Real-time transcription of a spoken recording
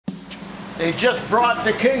They just brought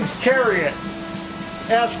the King's Chariot,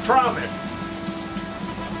 as promised.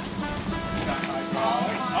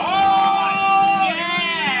 Oh,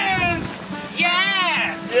 yes!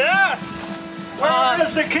 Yes! Yes! Where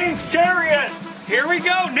is the King's Chariot? Here we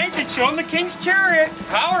go. Nathan, show him the King's Chariot.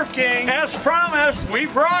 Power King. As promised. We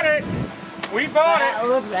brought it. We bought That it.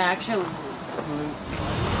 looks actually...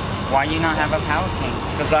 Why do you not have a Power King?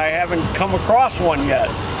 Because I haven't come across one yet.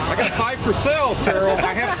 I got 5 for sale, Taryl.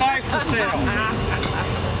 I have 5 for sale.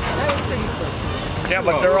 Yeah,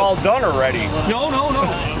 but they're all done already. No.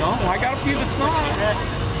 I got a few that's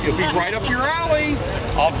not. You'll be right up your alley.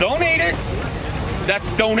 I'll donate it. That's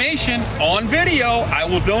donation on video. I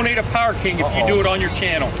will donate a Power King if you do it on your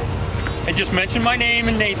channel. And just mention my name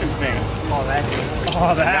and Nathan's name. Oh, that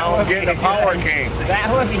Now I'm getting a Power King.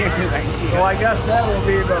 That would be a good idea. So I guess that will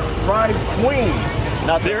be the bride queen.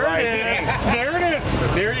 Not There it is. There it is.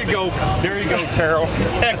 There you go. There you go, Taryl.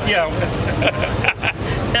 Heck yeah.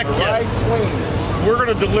 Heck Bride yes. queen. We're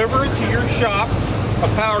going to deliver it to your shop, a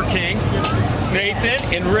Power King. Nathan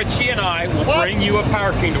and Richie and I will bring you a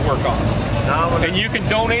Power King to work on. And you can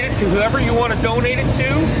donate it to whoever you want to donate it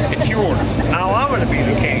to. It's yours. Now I'm going to be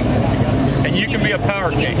the king. And you can be a Power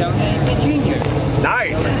King.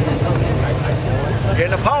 Nice.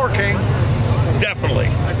 Getting a Power King. Definitely.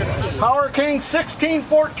 Power King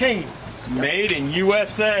 1614. Made in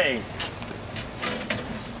USA.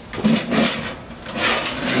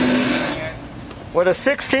 With a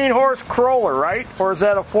 16-horse crawler, right? Or is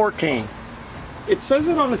that a 14? It says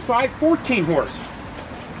it on the side, 14 horse.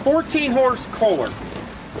 14 horse Kohler.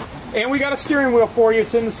 And we got a steering wheel for you.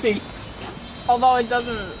 It's in the seat. Although it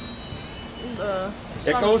doesn't...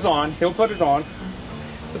 It goes on. He'll put it on.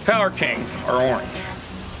 The Power Kings are orange.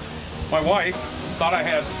 My wife thought I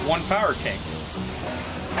had 1 Power King.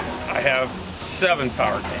 I have 7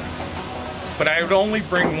 Power Kings. But I would only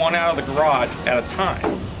bring 1 out of the garage at a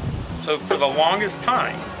time. So for the longest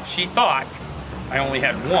time, she thought I only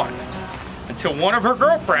had 1. Until one of her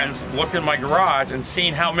girlfriends looked in my garage and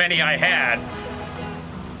seen how many I had,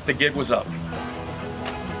 the gig was up.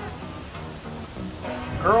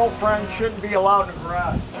 Girlfriend shouldn't be allowed in the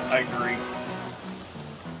garage. I agree.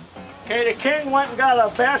 Okay, the King went and got a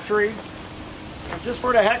battery. And just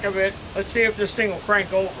for the heck of it, let's see if this thing will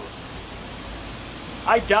crank over.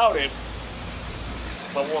 I doubt it,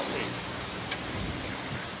 but we'll see.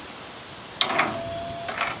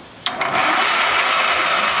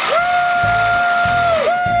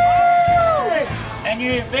 And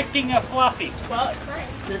you're evicting a Fluffy. Well, it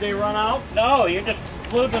cranks. Did they run out? No, you just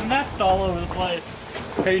blew the nest all over the place.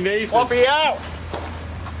 Hey, Nathan. Fluffy out!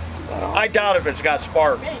 I doubt if it's got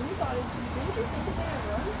spark. Man, you thought it... Didn't you think it had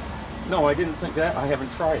run? No, I didn't think that. I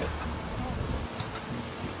haven't tried it.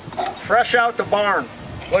 Fresh out the barn.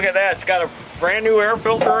 Look at that, it's got a brand new air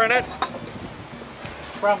filter in it.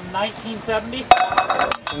 From 1970?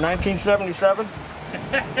 1977?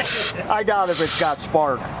 I doubt if it's got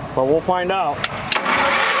spark, but we'll find out.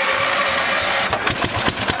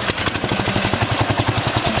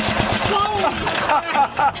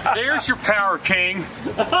 There's your Power King.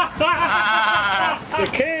 The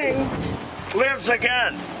King lives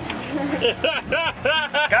again.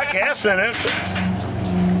 Got gas in it.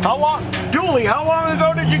 How long, Dooley, how long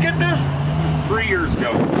ago did you get this? 3 years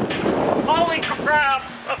ago. Holy crap!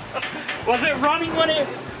 Was it running when it...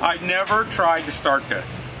 I never tried to start this.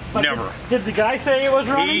 Never. Did the guy say it was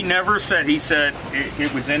running? He never said. He said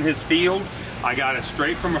it was in his field. I got it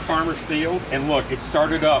straight from a farmer's field. And look, it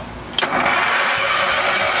started up.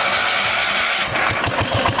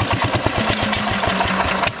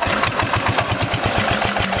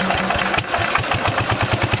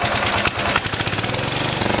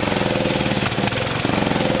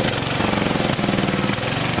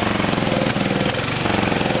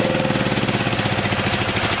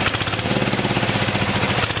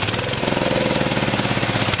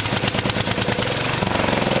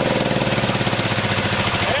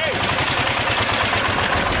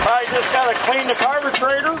 Clean the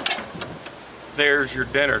carburetor. There's your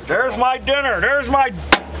dinner. There's my dinner. There's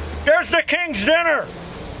the King's dinner.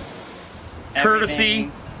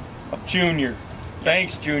 Courtesy of Junior.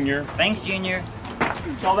 Thanks, Junior. Thanks, Junior.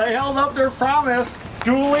 So they held up their promise.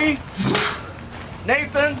 Dooley,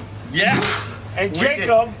 Nathan, Yes. and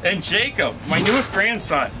Jacob. And Jacob, my newest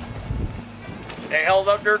grandson. They held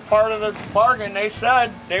up their part of the bargain. They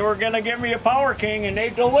said they were going to give me a Power King, and they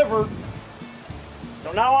delivered.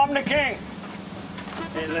 So now I'm the king.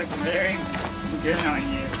 It looks very good on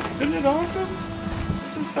you. Isn't it awesome?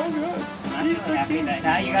 This is so good. I'm so happy that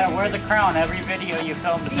now you gotta wear the crown every video you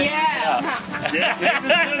film to pick it up.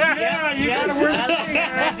 Yeah, you gotta wear the king.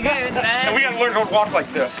 That's good, man. And we gotta learn how to walk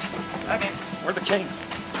like this. Okay. We're the king.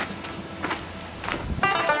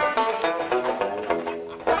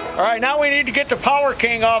 All right, now we need to get the Power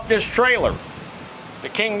King off this trailer. The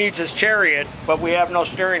king needs his chariot, but we have no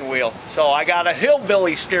steering wheel. So I got a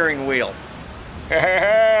hillbilly steering wheel.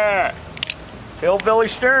 Hillbilly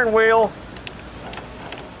steering wheel.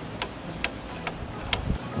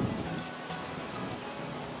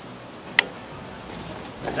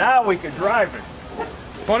 Now we can drive it.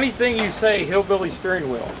 Funny thing you say, hillbilly steering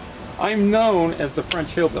wheel. I'm known as the French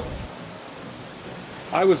hillbilly.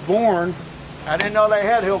 I was born I didn't know they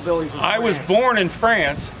had hillbillies in I was France. born in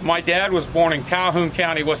France. My dad was born in Calhoun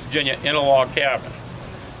County, West Virginia, in a log cabin.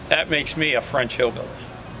 That makes me a French hillbilly.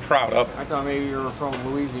 Proud of it. I thought maybe you were from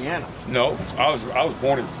Louisiana. No, I was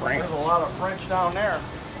born in France. There's a lot of French down there.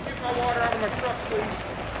 Get my water out of my truck, please.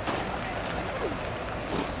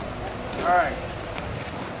 All right.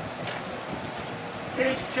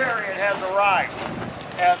 King's chariot has arrived,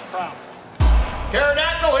 as promised.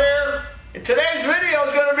 Pterodactyl here. And today's video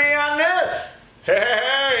is going to be on this.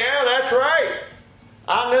 Yeah, that's right.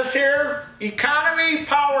 On this here Economy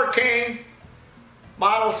Power King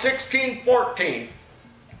model 1614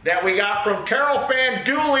 that we got from Taryl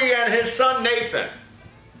Dooley and his son Nathan,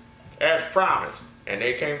 as promised. And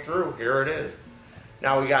they came through. Here it is.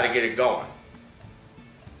 Now we got to get it going.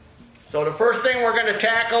 So the first thing we're going to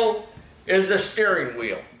tackle is the steering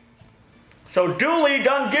wheel. So Dooley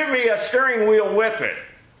done give me a steering wheel with it.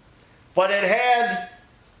 But it had,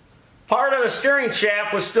 part of the steering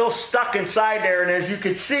shaft was still stuck inside there, and as you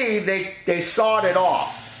could see, they sawed it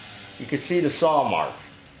off. You could see the saw marks.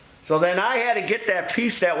 So then I had to get that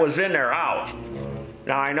piece that was in there out.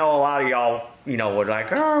 Now I know a lot of y'all, would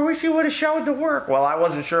like, oh, I wish you would have showed the work. Well, I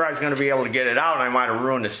wasn't sure I was going to be able to get it out, and I might have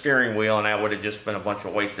ruined the steering wheel, and that would have just been a bunch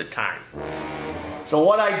of wasted time. So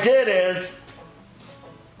what I did is,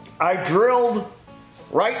 I drilled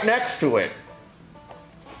right next to it.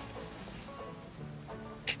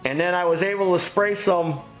 And then I was able to spray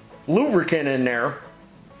some lubricant in there.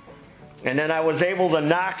 And then I was able to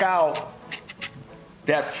knock out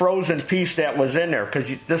that frozen piece that was in there.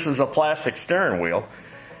 Because this is a plastic steering wheel.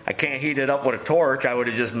 I can't heat it up with a torch. I would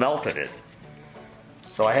have just melted it.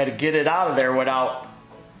 So I had to get it out of there without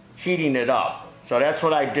heating it up. So that's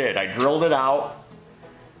what I did. I drilled it out.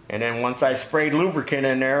 And then once I sprayed lubricant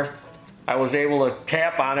in there, I was able to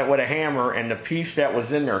tap on it with a hammer. And the piece that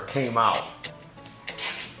was in there came out.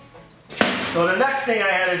 So the next thing I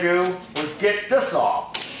had to do was get this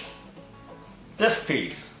off, this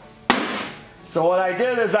piece. So what I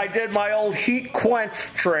did is I did my old heat quench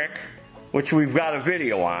trick, which we've got a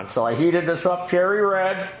video on. So I heated this up cherry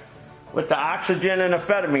red with the oxygen and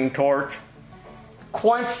amphetamine torch,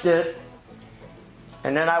 quenched it,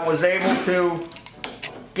 and then I was able to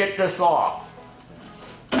get this off.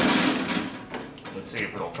 Let's see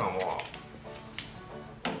if it'll come off.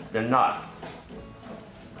 The nut.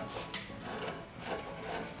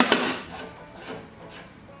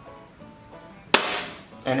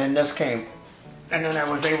 And then this came, and then I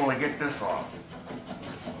was able to get this off.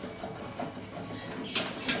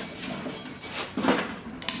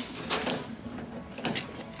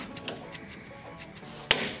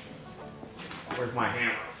 Where's my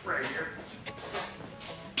hammer? Right here.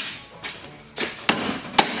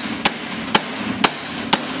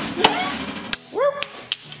 Whoop.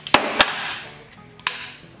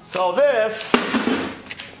 So this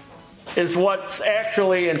is what's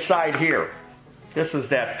actually inside here. This is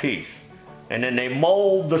that piece. And then they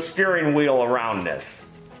mold the steering wheel around this.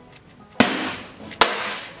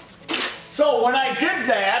 So when I did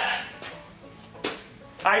that,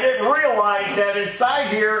 I didn't realize that inside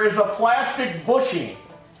here is a plastic bushing.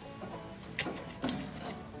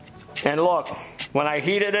 And look, when I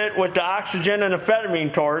heated it with the oxygen and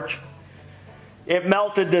amphetamine torch, it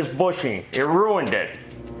melted this bushing. It ruined it.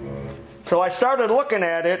 So I started looking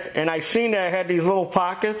at it, and I seen that it had these little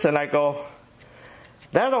pockets, and I go,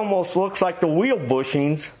 that almost looks like the wheel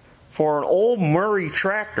bushings for an old Murray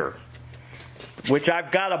tractor, which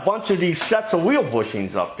I've got a bunch of these sets of wheel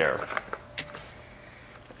bushings up there.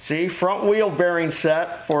 See, front wheel bearing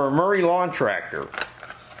set for a Murray lawn tractor.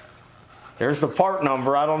 There's the part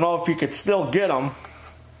number. I don't know if you could still get them.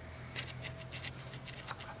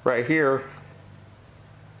 Right here.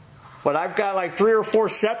 But I've got like 3 or 4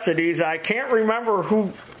 sets of these. I can't remember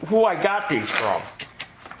who I got these from.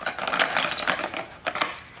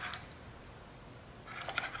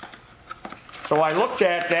 So I looked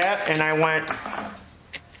at that and I went,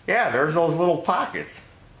 yeah, there's those little pockets.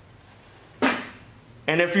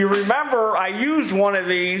 And if you remember, I used one of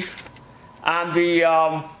these on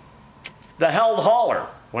the held hauler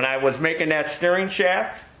when I was making that steering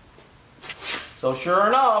shaft. So sure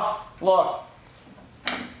enough, look,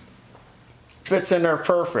 fits in there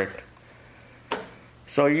perfect.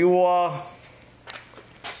 So you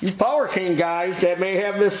Power King guys that may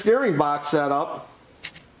have this steering box set up,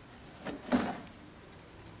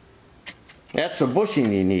 that's the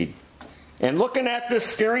bushing you need. And looking at this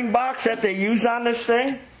steering box that they use on this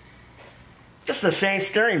thing, just the same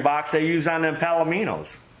steering box they use on them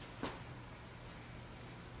Palominos.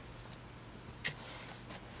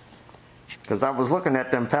 Because I was looking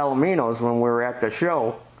at them Palominos when we were at the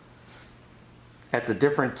show, at the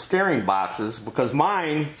different steering boxes, because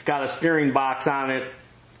mine's got a steering box on it.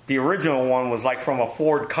 The original one was like from a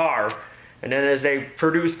Ford car, and then as they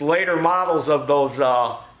produced later models of those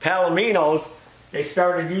Palominos, they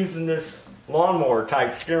started using this lawnmower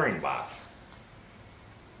type steering box.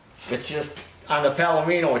 It's just on the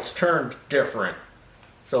Palomino it's turned different.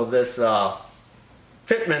 So this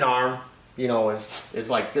pitman arm, you know, is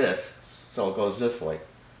like this. So it goes this way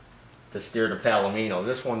to steer the Palomino.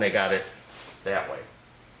 This one they got it that way.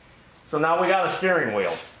 So now we got a steering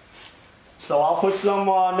wheel. So I'll put some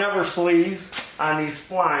never sleeves on these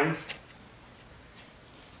splines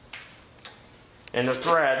and the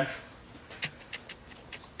threads.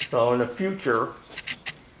 So in the future,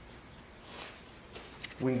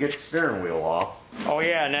 we can get the steering wheel off. Oh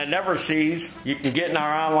yeah, and that never sees you can get in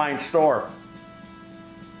our online store.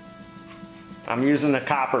 I'm using the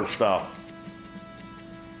copper stuff.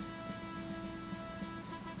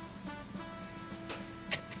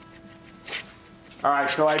 Alright,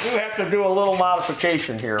 so I do have to do a little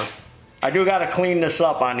modification here. I do got to clean this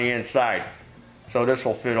up on the inside. So this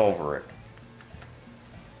will fit over it.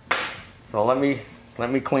 So let me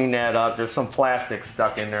clean that up. There's some plastic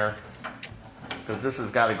stuck in there, because this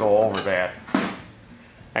has got to go over that.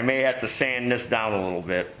 I may have to sand this down a little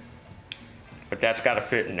bit, but that's got to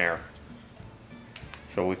fit in there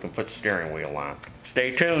so we can put the steering wheel on.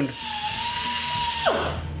 Stay tuned.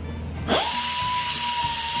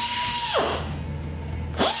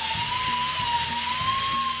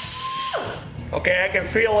 Okay, I can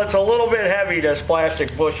feel it's a little bit heavy, this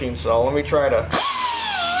plastic bushing, so let me try to...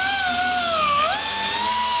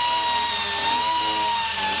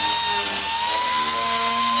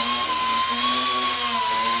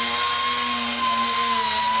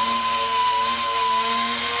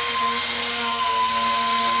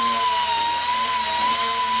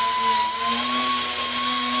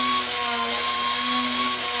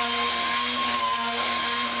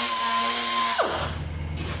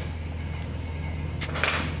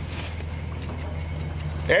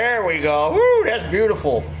 There we go. Woo, that's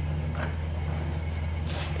beautiful.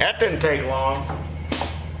 That didn't take long.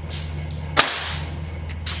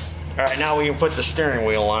 Alright, now we can put the steering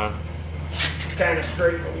wheel on. Kind of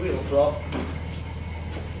straighten the wheels up.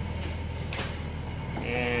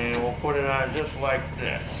 And we'll put it on just like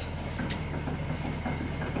this.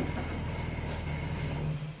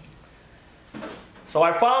 So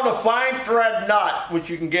I found a fine thread nut, which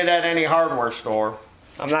you can get at any hardware store.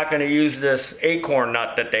 I'm not going to use this acorn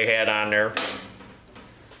nut that they had on there.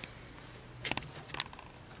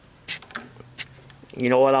 You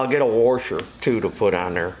know what, I'll get a washer too to put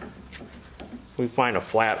on there. We find a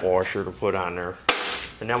flat washer to put on there.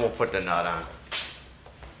 And then we'll put the nut on.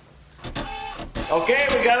 Okay,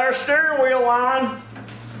 we got our steering wheel on.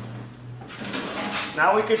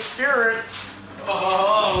 Now we can steer it.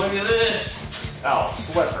 Oh, look at this. Oh,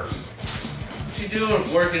 slipper. What you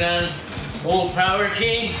doing? Working on old Power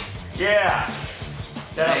King? Yeah.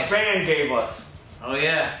 That Nice. a fan gave us. Oh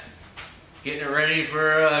yeah. Getting it ready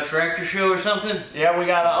for a tractor show or something? Yeah, we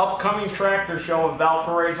got an upcoming tractor show in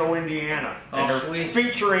Valparaiso, Indiana. Oh, and they're sweet.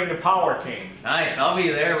 featuring the Power Kings. Nice, I'll be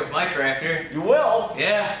there with my tractor. You will?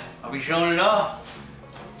 Yeah, I'll be showing it off.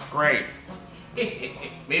 Great.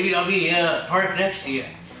 Maybe I'll be parked next to you.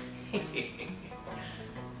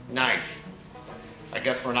 Nice. I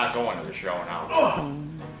guess we're not going to the show now. Oh,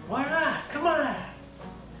 why not? Come on.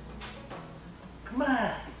 Come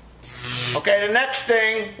on. Okay, the next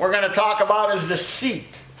thing we're going to talk about is the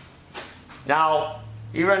seat. Now,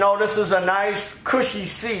 even though this is a nice, cushy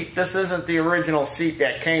seat, this isn't the original seat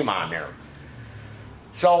that came on there.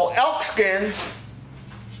 So, Elkskin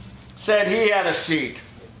said he had a seat,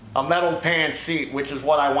 a metal pan seat, which is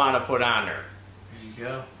what I want to put on there. There you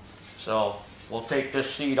go. So, we'll take this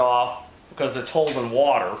seat off because it's holding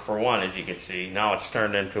water, for one, as you can see. Now it's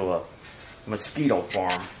turned into a mosquito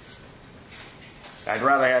farm. I'd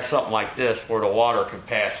rather have something like this where the water can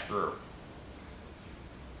pass through.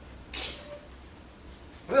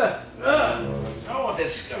 I don't want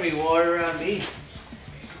There's gonna be water around me.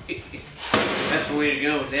 That's the way to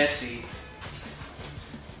go with that seat.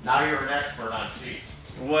 Now you're an expert on seats.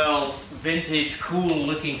 Well, vintage, cool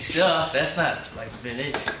looking stuff. That's not like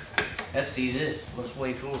vintage. That seat is. Looks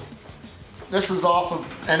way cool. This is off of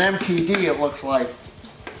an MTD, it looks like.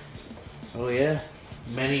 Oh yeah?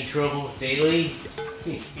 Many troubles daily.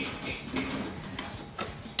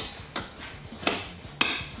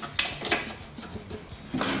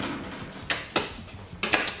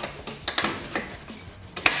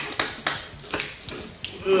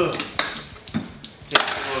 Ugh. Take a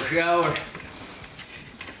little shower.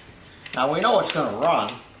 Now we know it's going to run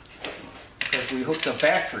because we hooked a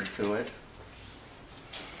battery to it.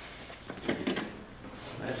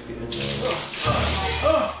 That's good.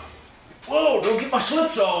 Whoa, don't get my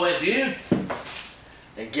slips all wet, dude.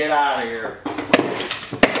 And get out of here.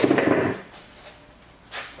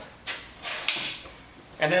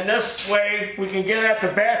 And then this way we can get at the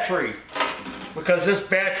battery because this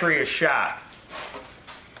battery is shot.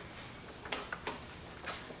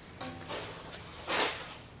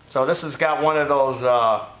 So this has got one of those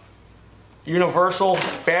universal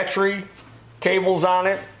battery cables on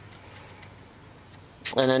it.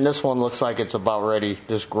 And then this one looks like it's about ready,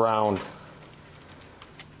 just ground.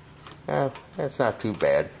 That's not too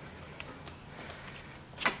bad.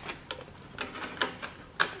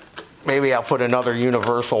 Maybe I'll put another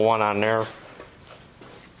universal one on there.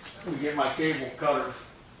 Let me get my cable cutter.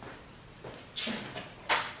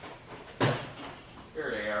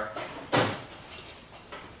 Here they are.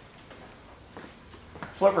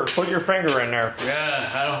 Flipper, put your finger in there.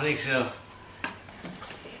 Yeah, I don't think so.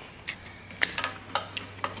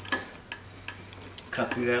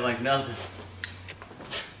 Cut through that like nothing.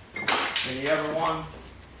 And the other one,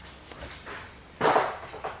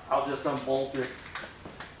 I'll just unbolt it.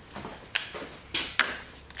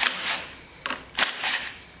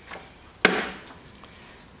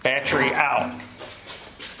 Battery out.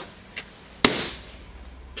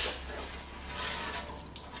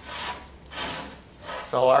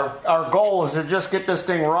 So our goal is to just get this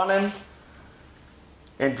thing running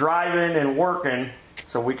and driving and working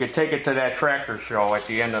so we could take it to that tractor show at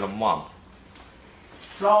the end of the month.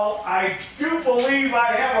 So I do believe I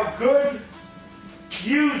have a good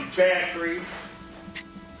used battery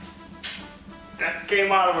that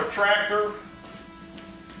came out of a tractor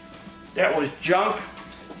that was junk.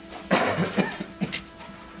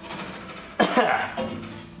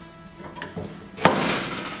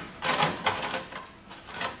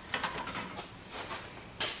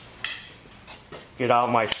 Get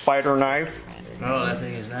out my spider knife. Oh, that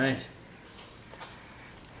thing is nice.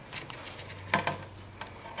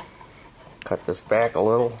 Cut this back a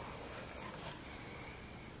little.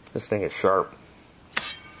 This thing is sharp.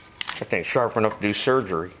 That thing's sharp enough to do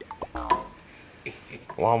surgery.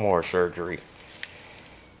 Lawnmower surgery.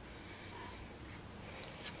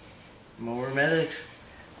 Mower Medics.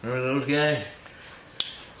 Remember those guys?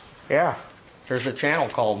 Yeah. There's a channel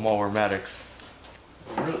called Mower Medics.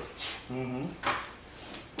 Really? Mm-hmm.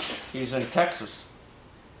 He's in Texas.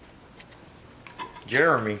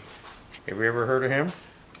 Jeremy. Have you ever heard of him?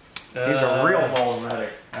 He's a real mower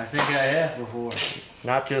medic. I think I have before.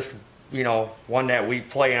 Not just, you know, one that we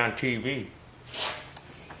play on TV.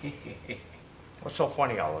 What's so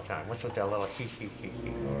funny all the time? What's with that little hee hee hee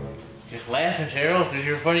hee? Just laughing, Taryl, because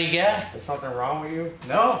you're a funny guy. Is something wrong with you?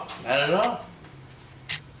 No, not at all.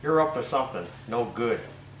 You're up to something. No good.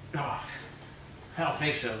 Oh, I don't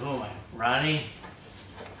think so. Who am I? Ronnie?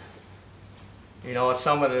 You know,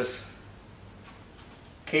 some of this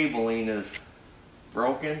cabling is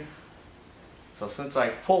broken. So since I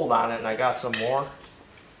pulled on it and I got some more,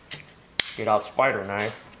 get out spider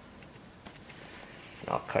knife. And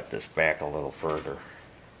I'll cut this back a little further.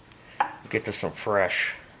 Get to some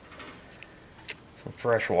fresh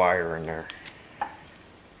wire in there.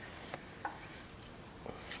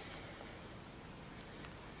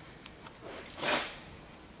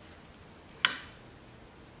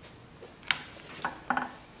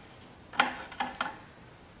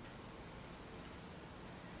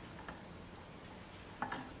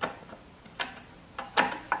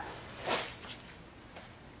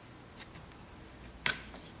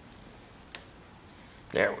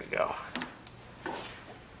 There we go.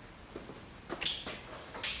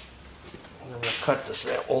 I'm going to cut this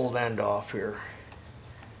old end off here.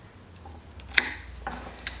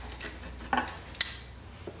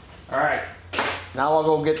 Alright, now I'll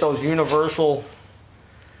go get those universal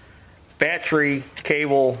battery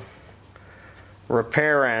cable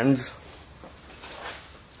repair ends.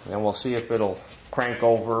 And we'll see if it'll crank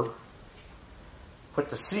over. Put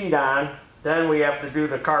the seat on. Then we have to do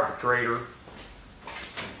the carburetor.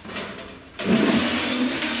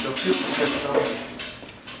 fuel system.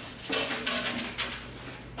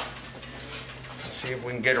 See if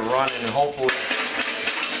we can get it running, and hopefully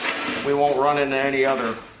we won't run into any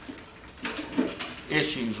other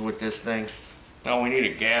issues with this thing. Oh, we need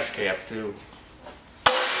a gas cap too.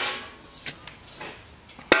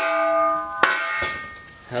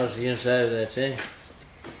 How's the inside of that thing?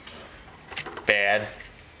 Bad.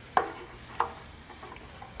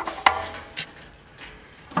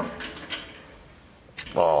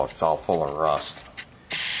 Oh, it's all full of rust.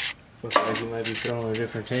 Looks like you might be throwing a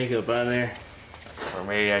different tank up on there. Or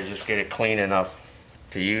maybe I just get it clean enough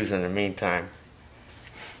to use in the meantime.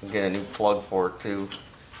 Get a new plug for it too.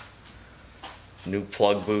 New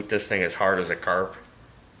plug boot. This thing is hard as a carp.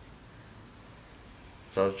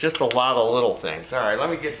 So it's just a lot of little things. Alright, let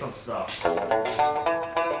me get some stuff.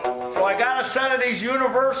 So I got a set of these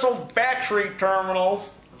universal battery terminals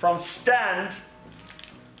from Stens,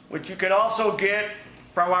 which you can also get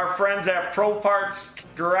from our friends at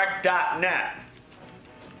ProPartsDirect.net.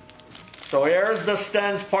 So here's the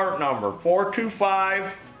Stens part number,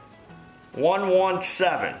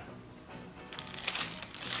 425117.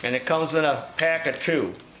 And it comes in a pack of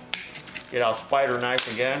 2. Get out spider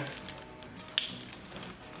knife again.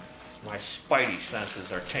 My spidey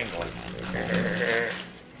senses are tingling.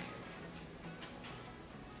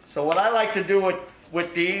 So what I like to do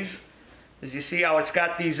with these is, you see how it's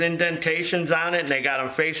got these indentations on it and they got them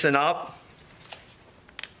facing up?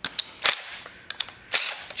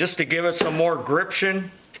 Just to give it some more gription.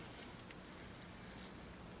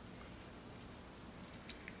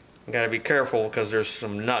 You gotta be careful because there's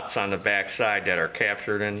some nuts on the back side that are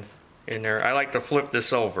captured in there. I like to flip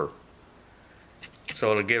this over so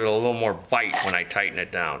it'll give it a little more bite when I tighten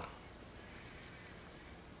it down.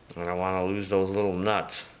 I don't want to lose those little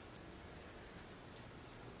nuts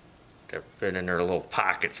that fit in their little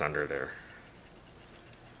pockets under there.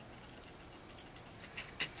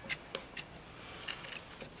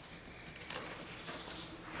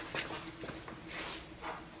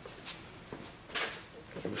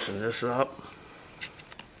 Loosen this up.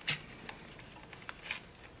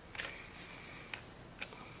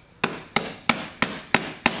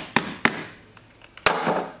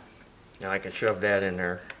 Now I can shove that in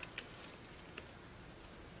there.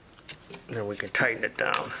 And then we can tighten it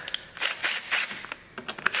down.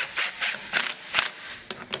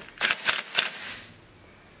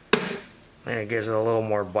 And it gives it a little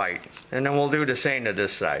more bite. And then we'll do the same to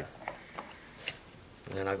this side.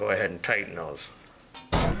 And then I'll go ahead and tighten those.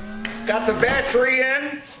 Got the battery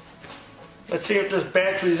in. Let's see if this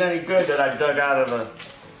battery is any good that I dug out of the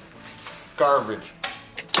garbage.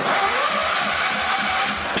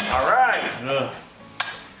 Alright.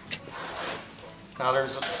 Now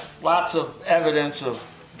there's lots of evidence of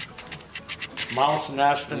mouse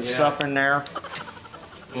nest and stuff in there.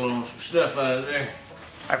 Pulling some stuff out of there.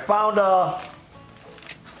 I found a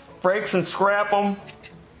brakes and scrap 'em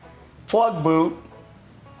plug boot.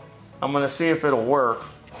 I'm going to see if it'll work.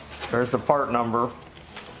 There's the part number.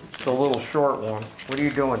 It's a little short one. What are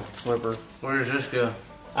you doing, Slippers? Where does this go?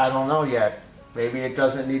 I don't know yet. Maybe it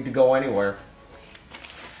doesn't need to go anywhere.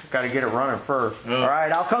 Got to get it running first. All right,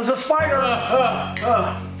 out comes the spider.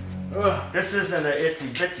 This isn't an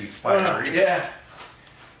itsy bitsy spider. Yeah.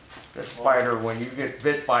 The spider, when you get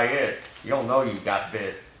bit by it, you'll know you got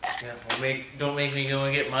bit. Yeah. Well, don't make me go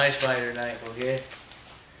and get my spider knife, okay?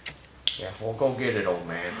 Yeah, we'll go get it, old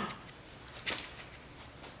man.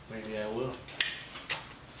 Maybe I will.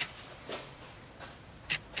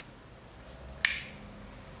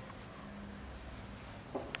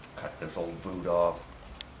 Cut this old boot off.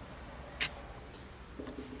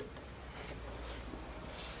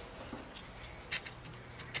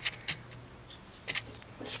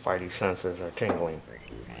 Spidey senses are tingling.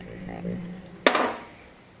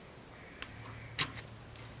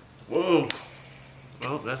 Whoa.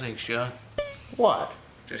 Oh, that thing's shot. What?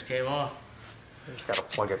 Just came off. Just gotta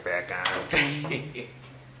plug it back on.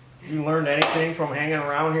 You learned anything from hanging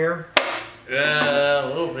around here? A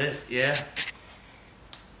little bit, yeah.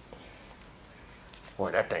 Boy,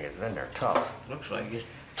 that thing is in there tough. Looks like it.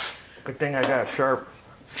 Good thing I got a sharp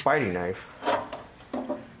Spidey knife.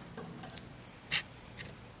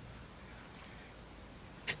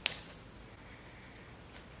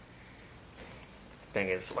 Thing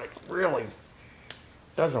is like really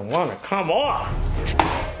doesn't want to come off.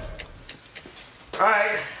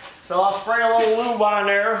 Alright, so I'll spray a little lube on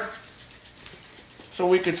there so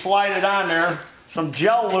we could slide it on there. Some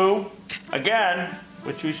gel lube, again,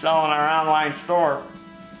 which we sell in our online store.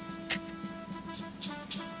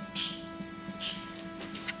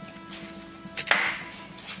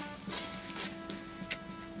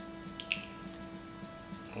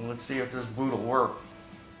 And let's see if this boot will work.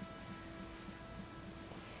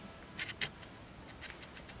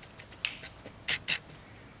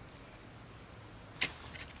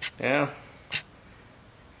 Yeah.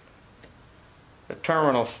 The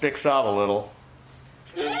terminal sticks out a little.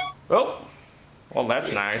 Oh, well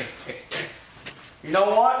that's nice. You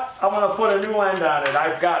know what? I'm gonna put a new end on it.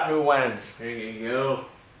 I've got new ends. There you go.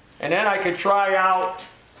 And then I could try out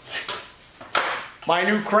my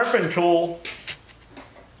new crimping tool,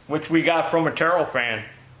 which we got from a Taryl fan,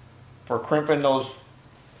 for crimping those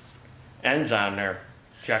ends on there.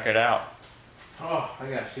 Check it out. Oh, I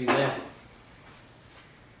gotta see that.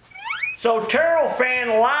 So Taryl fan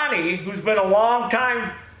Lonnie, who's been a long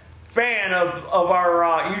time fan of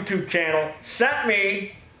our YouTube channel, sent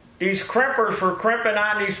me these crimpers for crimping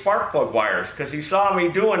on these spark plug wires because he saw me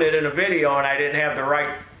doing it in a video and I didn't have the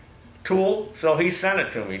right tool, so he sent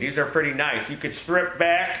it to me. These are pretty nice. You could strip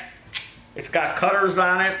back. It's got cutters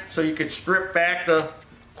on it, so you could strip back the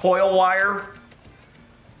coil wire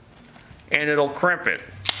and it'll crimp it.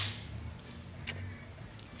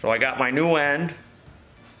 So I got my new end.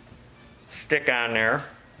 Stick on there,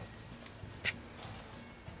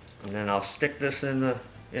 and then I'll stick this in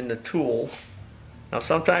the tool. Now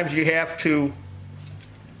sometimes you have to,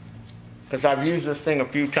 because I've used this thing a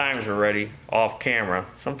few times already off camera,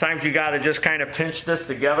 sometimes you got to just kind of pinch this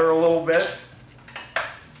together a little bit.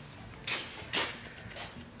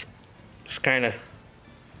 Just kind of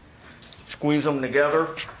squeeze them together,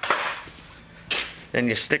 then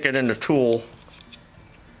you stick it in the tool.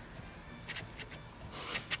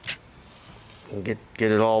 And get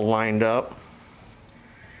it all lined up,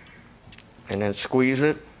 and then squeeze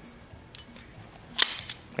it,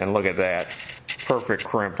 and look at that, perfect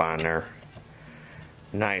crimp on there.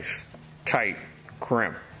 Nice tight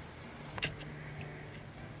crimp.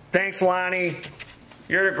 Thanks, Lonnie,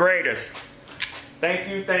 you're the greatest. Thank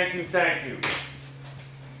you, thank you, thank you.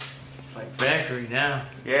 Like factory now.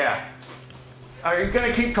 Yeah. Are you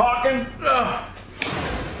gonna keep talking?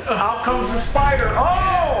 Out comes the spider.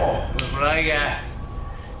 Oh! Look what I got.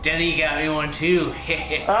 Denny got me one too.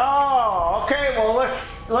 Oh, okay. Well,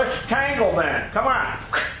 let's tangle then. Come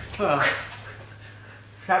on.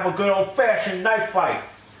 Have a good old-fashioned knife fight.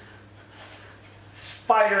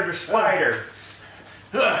 Spider to spider.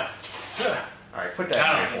 All right, put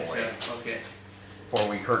that away. Okay. Before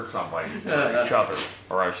we hurt somebody, or each other,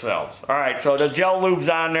 or ourselves. All right. So the gel lube's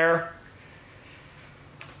on there.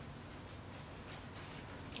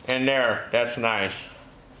 And there, that's nice.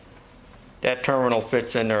 That terminal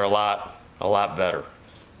fits in there a lot better.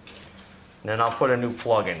 And then I'll put a new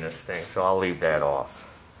plug in this thing, so I'll leave that off.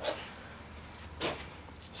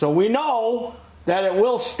 So we know that it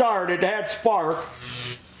will start. It had spark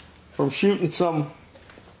from shooting some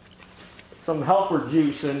helper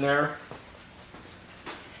juice in there.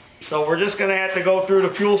 So we're just going to have to go through the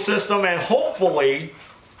fuel system and hopefully,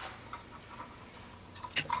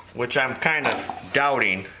 which I'm kind of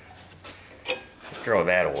doubting. Throw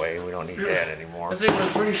that away. We don't need that anymore. I think it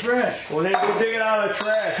was pretty fresh. Well, then go dig it out of the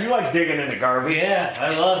trash. You like digging in the garbage. Yeah,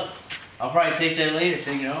 I love it. I'll probably take that later,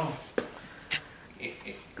 take it home.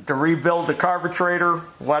 To rebuild the carburetor,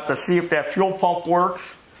 we'll have to see if that fuel pump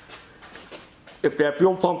works. If that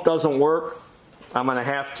fuel pump doesn't work, I'm going to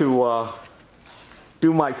have to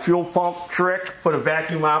do my fuel pump trick, put a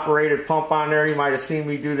vacuum operated pump on there. You might have seen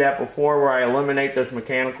me do that before where I eliminate this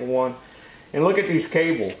mechanical one. And look at these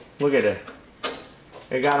cables. Look at it.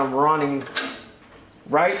 They got them running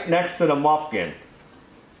right next to the muffin.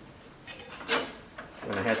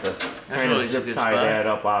 I'm going to have to kind of zip tie that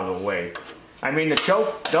up out of the way. I mean, the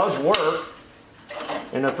choke does work,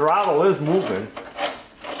 and the throttle is moving.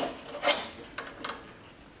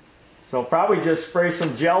 So probably just spray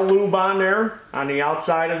some gel lube on there, on the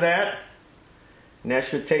outside of that, and that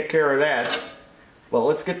should take care of that. Well,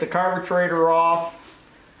 let's get the carburetor off,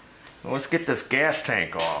 and let's get this gas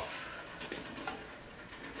tank off.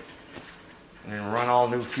 And then run all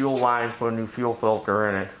new fuel lines, put a new fuel filter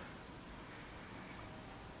in it.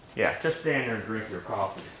 Yeah, just stand there and drink your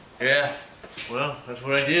coffee. Yeah, well, that's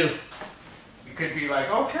what I do. You could be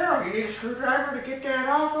like, oh, Carol, you need a screwdriver to get that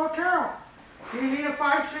off? Oh, Carol, do you need a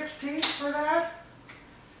 5/16 for that?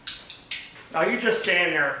 No, you just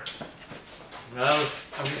stand there. No,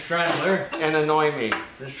 I'm just trying to learn. And annoy me.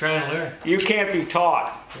 Just trying to learn. You can't be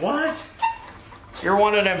taught. What? You're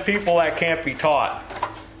one of them people that can't be taught.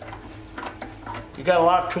 You got a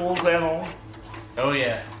lot of tools at home? Oh,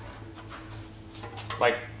 yeah.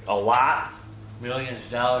 Like a lot? Millions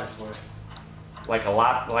of dollars worth. Like a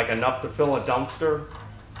lot, like enough to fill a dumpster?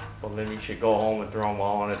 Well, then you should go home and throw them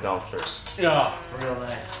all in a dumpster. Yeah, real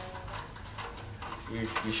nice.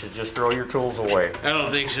 You should just throw your tools away. I don't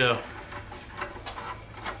think so.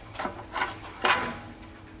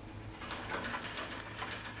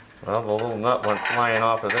 Well, the little nut went flying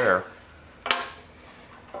off of there.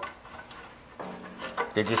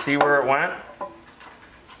 Did you see where it went?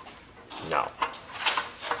 No.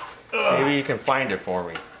 Maybe you can find it for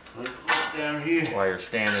me Look down here. while you're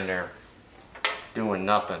standing there doing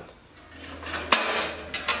nothing.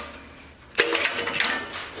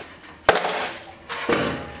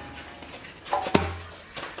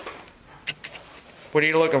 What are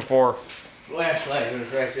you looking for? Flashlight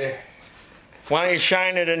was right there. Why don't you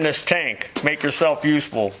shine it in this tank? Make yourself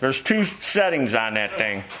useful. There's 2 settings on that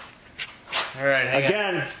thing. All right, hang on.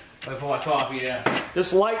 Again, I put my coffee down.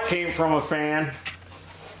 this light came from a fan.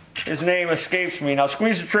 His name escapes me. Now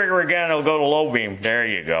squeeze the trigger again, it'll go to low beam. There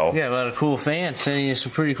you go. You got a lot of cool fans sending you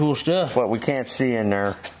some pretty cool stuff. But we can't see in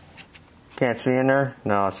there. Can't see in there?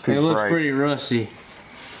 No, it's too It looks bright. pretty rusty.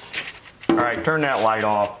 All right, turn that light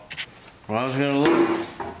off. Well, I was gonna look.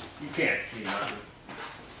 You can't see nothing.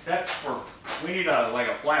 That's for, we need like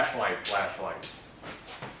a flashlight.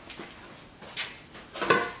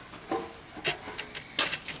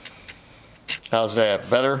 How's that?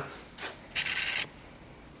 Better?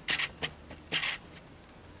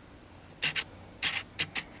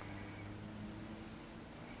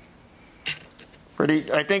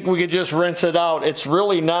 Pretty, I think we could just rinse it out. It's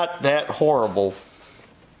really not that horrible.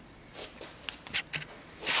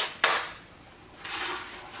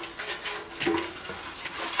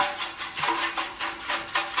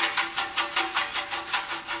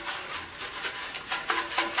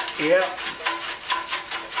 Yep.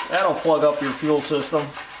 That'll plug up your fuel system.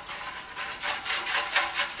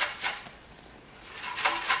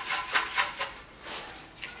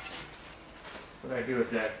 What do I do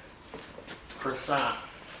with that croissant?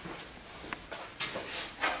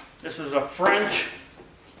 This is a French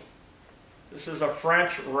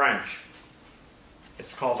wrench.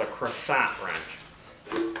 It's called a croissant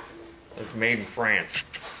wrench. It's made in France.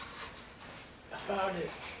 I found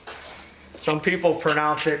it. Some people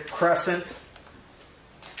pronounce it crescent.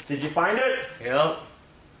 Did you find it? Yep.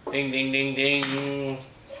 Ding, ding, ding, ding.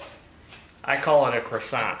 I call it a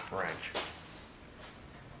croissant wrench.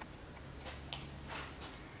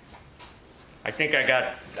 I think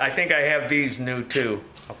I have these new too.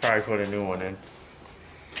 I'll probably put a new one in.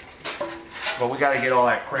 But we got to get all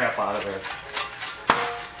that crap out of there.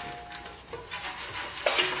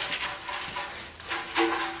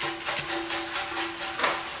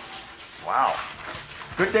 Wow.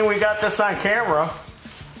 Good thing we got this on camera.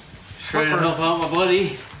 Trying to help out my buddy.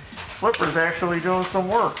 Flipper's actually doing some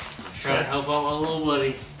work. Trying to help out my little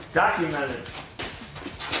buddy. Documented.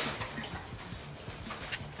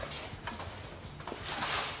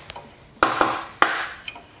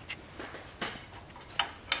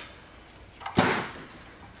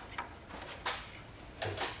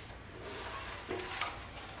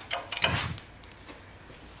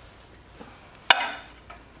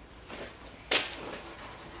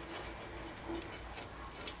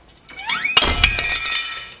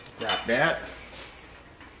 Got that.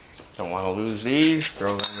 Don't want to lose these.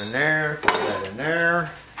 Throw them in there. Put that in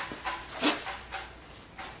there.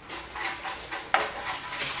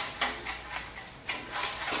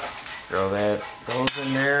 Throw those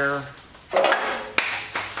in there.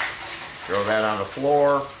 Throw that on the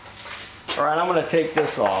floor. All right, I'm going to take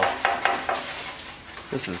this off.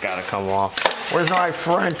 This has got to come off. Where's my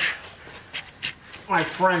French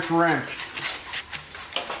wrench?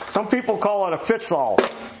 Some people call it a fits-all.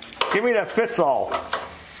 Give me that fits-all.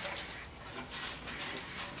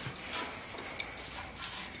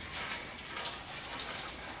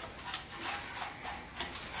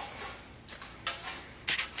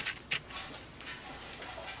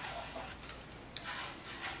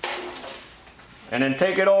 And then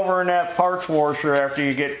take it over in that parts washer after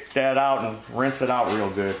you get that out and rinse it out real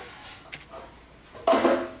good.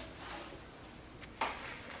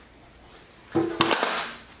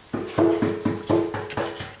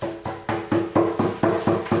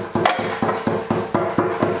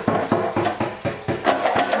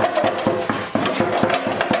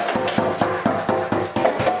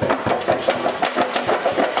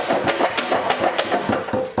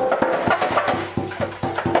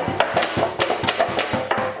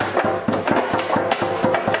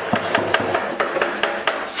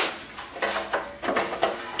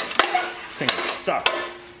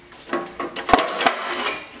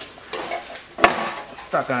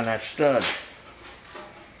 Stuck on that stud.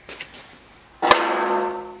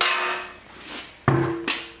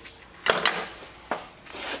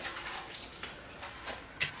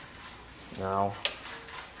 Now,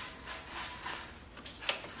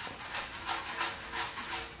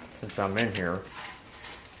 since I'm in here.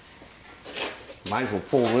 Might as well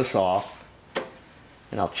pull this off.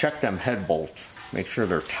 And I'll check them head bolts. Make sure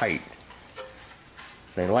they're tight.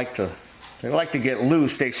 They like to get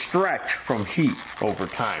loose. They stretch from heat over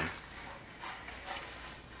time.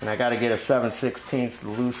 And I got to get a 7/16 to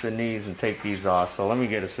loosen these and take these off. So let me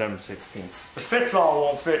get a 7/16. The fits all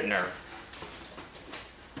won't fit in there.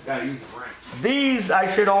 Gotta use a wrench. These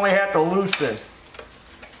I should only have to loosen.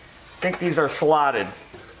 I think these are slotted.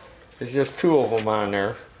 There's just 2 of them on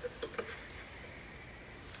there.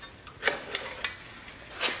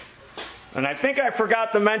 And I think I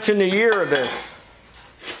forgot to mention the year of this.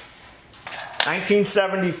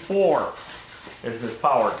 1974 is this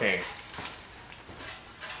power tank.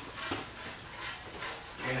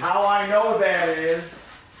 And how I know that is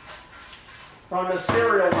from the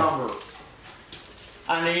serial number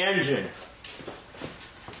on the engine.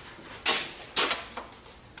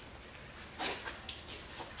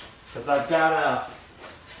 Because I've got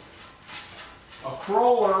a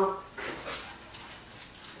crawler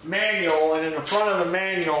manual, and in the front of the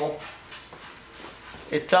manual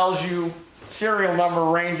it tells you serial number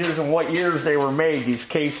ranges and what years they were made, these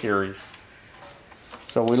K series.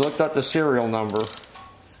 So we looked up the serial number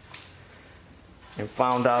and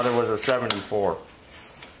found out it was a 74.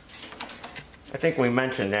 I think we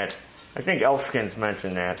mentioned that. I think Elkskins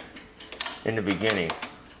mentioned that in the beginning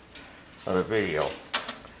of the video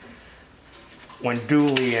when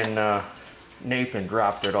Dooley and Nathan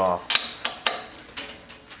dropped it off.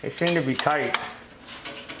 They seem to be tight.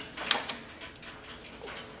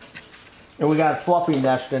 And we got a fluffy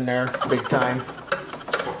nest in there, big time.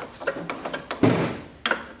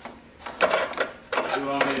 You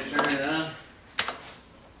want me to turn it on?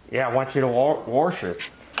 Yeah, I want you to wash it.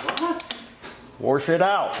 What? Wash it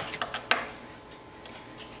out.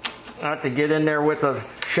 Not to get in there with a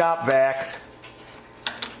shop vac.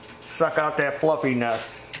 Suck out that fluffy nest.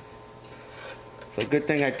 It's a good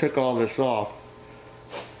thing I took all this off.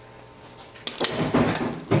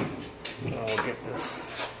 I'll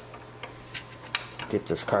get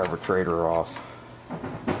this carburetor off.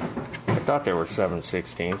 I thought they were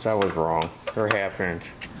 7/16. I was wrong. They're 1/2 inch.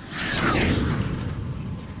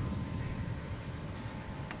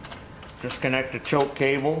 Disconnect the choke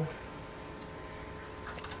cable.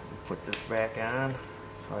 Put this back on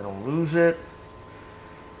so I don't lose it.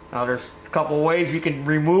 Now there's a couple ways you can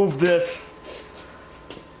remove this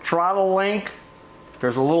throttle link.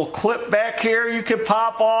 There's a little clip back here you can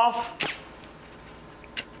pop off.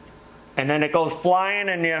 And then it goes flying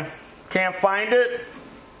and you can't find it.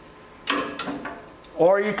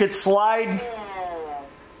 Or you could slide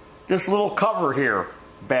this little cover here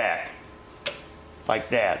back. Like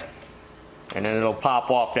that. And then it'll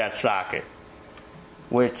pop off that socket.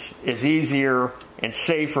 Which is easier and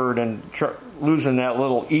safer than losing that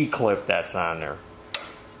little E-clip that's on there.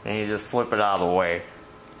 And you just flip it out of the way.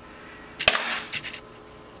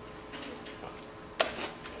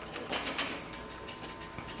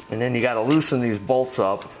 And then you got to loosen these bolts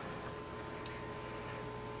up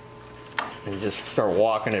and just start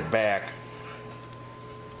walking it back.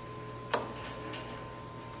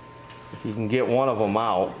 If you can get one of them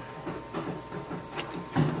out.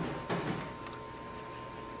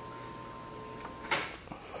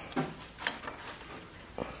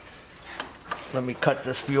 Let me cut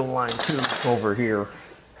this fuel line too over here.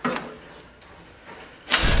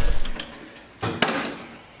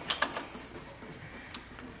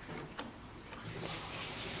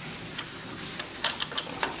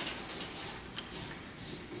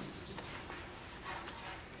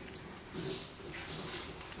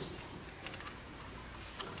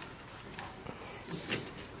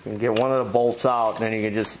 You can get one of the bolts out, and then you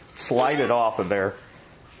can just slide it off of there.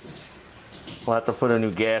 We'll have to put a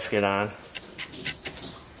new gasket on,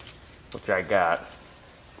 which I got.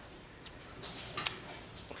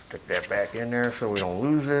 Stick that back in there so we don't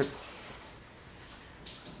lose it.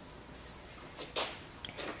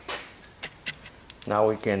 Now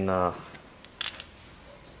we can,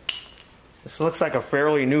 this looks like a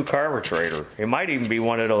fairly new carburetor. It might even be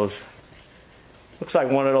one of those, looks like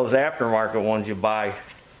one of those aftermarket ones you buy.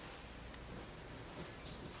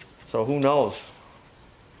 So who knows?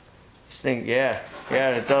 This thing, yeah,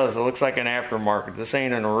 it does. It looks like an aftermarket. This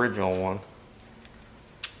ain't an original one.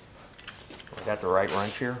 I got the right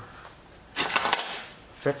wrench here.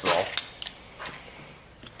 Fits all.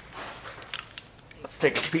 Let's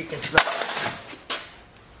take a peek inside.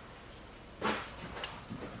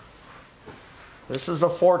 This is a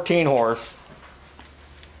 14 horse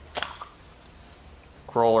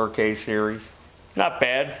Crawler K series. Not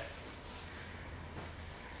bad.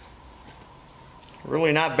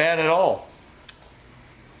 Really not bad at all.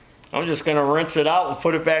 I'm just going to rinse it out and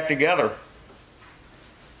put it back together.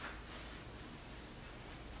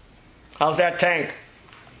 How's that tank?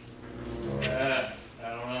 I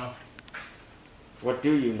don't know. What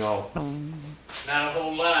do you know? Not a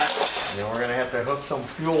whole lot. Then we're going to have to hook some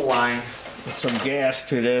fuel lines with some gas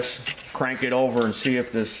to this, crank it over and see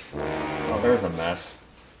if this... Oh, there's a mess.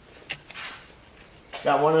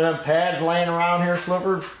 Got one of them pads laying around here,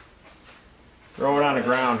 Slippers? Throw it on the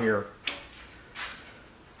ground here.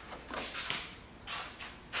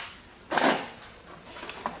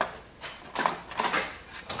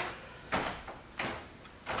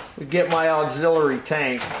 We get my auxiliary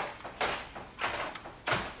tank,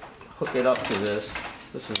 hook it up to this.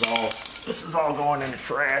 This is all going in the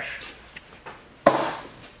trash.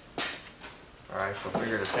 Alright, so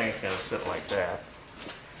figure the tank's gonna sit like that.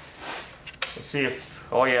 Let's see if,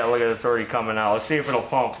 oh yeah, look at it, it's already coming out. Let's see if it'll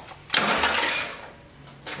pump.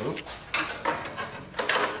 Oops.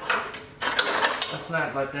 Let's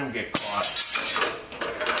not let them get caught.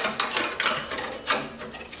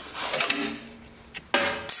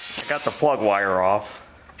 I got the plug wire off.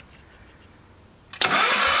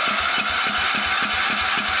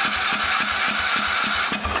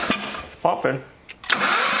 Pumping.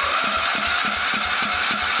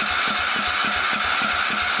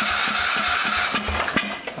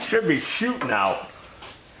 Should be shooting out.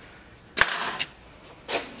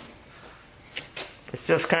 It's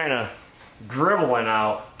just kind of dribbling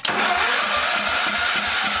out.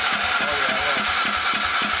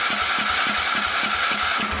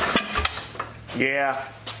 Yeah.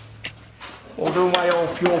 We'll do my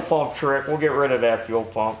old fuel pump trick. We'll get rid of that fuel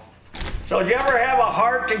pump. So did you ever have a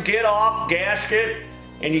hard to get off gasket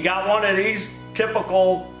and you got one of these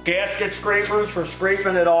typical gasket scrapers for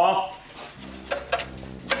scraping it off?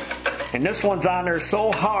 And this one's on there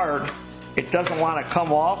so hard it doesn't want to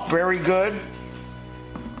come off very good.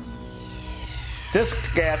 This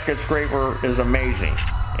gasket scraper is amazing,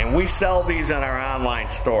 and we sell these in our online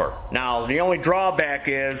store. Now the only drawback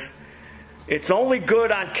is it's only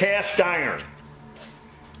good on cast iron,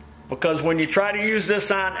 because when you try to use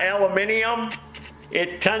this on aluminium,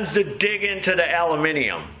 it tends to dig into the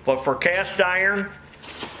aluminium. But for cast iron,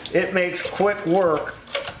 it makes quick work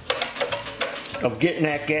of getting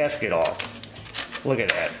that gasket off. Look at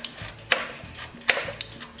that.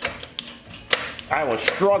 I was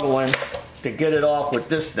struggling to get it off with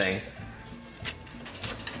this thing,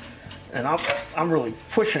 and I'm really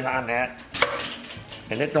pushing on that,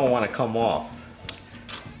 and it don't want to come off.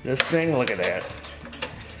 This thing, look at that.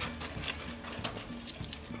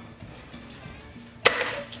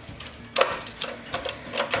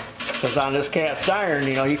 Because on this cast iron,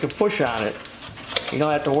 you know, you can push on it. You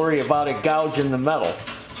don't have to worry about it gouging the metal.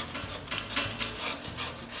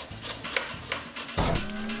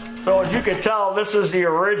 So as you can tell, this is the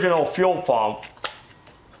original fuel pump,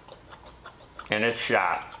 and it's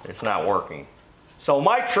shot. It's not working. So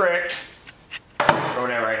my trick, throw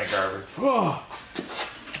that right in the garbage,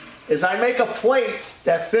 is I make a plate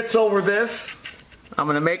that fits over this. I'm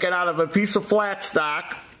going to make it out of a piece of flat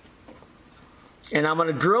stock, and I'm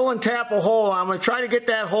going to drill and tap a hole. I'm going to try to get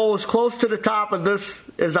that hole as close to the top of this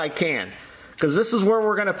as I can, because this is where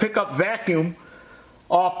we're going to pick up vacuum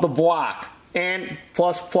off the block, and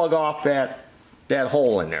plus plug off that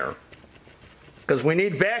hole in there, because we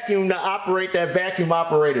need vacuum to operate that vacuum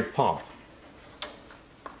operated pump.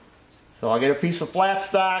 So I'll get a piece of flat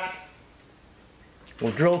stock,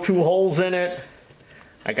 we'll drill 2 holes in it,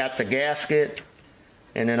 I got the gasket,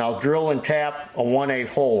 and then I'll drill and tap a 1/8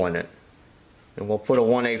 hole in it, and we'll put a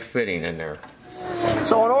 1/8 fitting in there.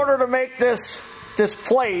 So in order to make this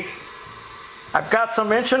plate, I've got some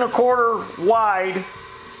 1¼ wide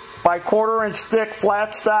by 1/4 thick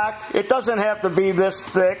flat stock. It doesn't have to be this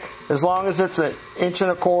thick, as long as it's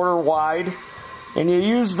 1¼ wide. And you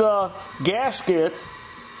use the gasket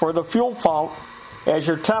for the fuel pump as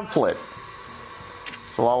your template.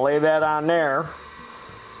 So I'll lay that on there,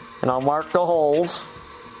 and I'll mark the holes,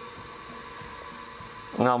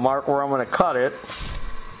 and I'll mark where I'm going to cut it,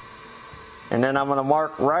 and then I'm going to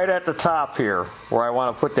mark right at the top here where I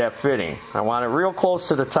want to put that fitting. I want it real close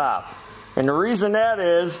to the top. And the reason that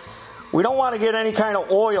is, we don't want to get any kind of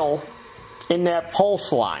oil in that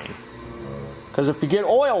pulse line. Because if you get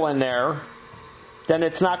oil in there, then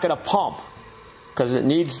it's not going to pump. Because it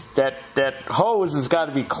needs, that hose has got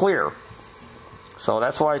to be clear. So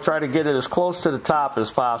that's why I try to get it as close to the top as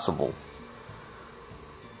possible.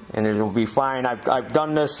 And it'll be fine. I've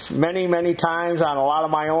done this many, many times on a lot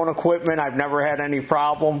of my own equipment. I've never had any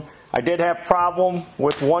problem. I did have problem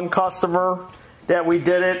with one customer that we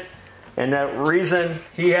did it. And the reason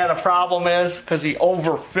he had a problem is because he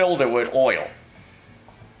overfilled it with oil.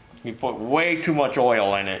 He put way too much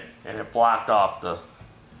oil in it, and it blocked off the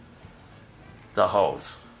hose.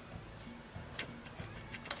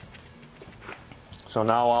 So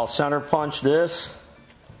now I'll center punch this,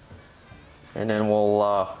 and then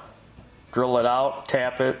we'll drill it out,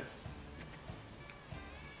 tap it.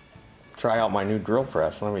 Try out my new drill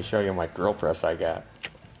press. Let me show you my drill press I got.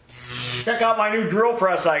 Check out my new drill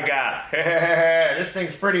press I got. This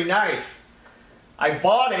thing's pretty nice. I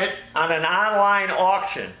bought it on an online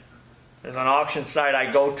auction. There's an auction site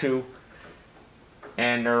I go to,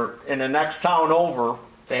 and they're in the next town over.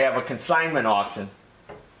 They have a consignment auction.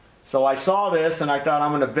 So I saw this and I thought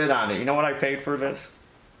I'm going to bid on it. You know what I paid for this?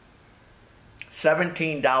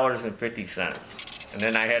 $17.50. And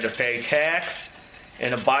then I had to pay tax,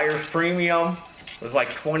 and the buyer's premium was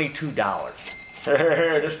like $22.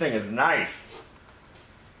 This thing is nice.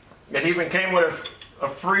 It even came with a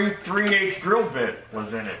free 3/8 drill bit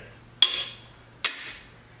was in it.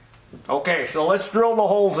 Okay, so let's drill the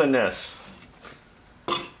holes in this.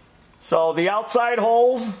 So the outside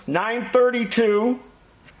holes, 932,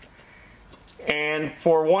 and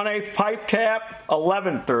for 1/8 pipe tap,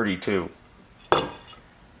 1132.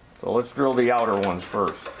 So let's drill the outer ones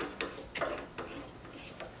first.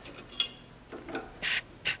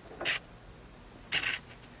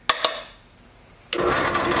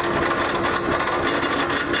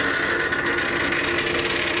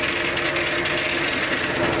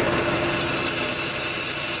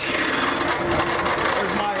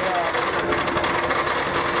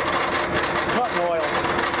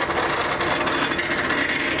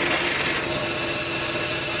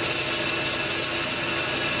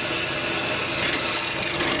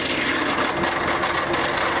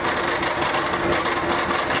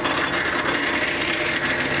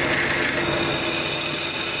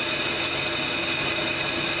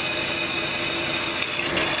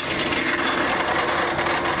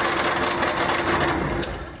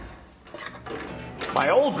 My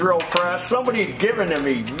old drill press, somebody had given to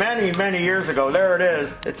me many years ago. There it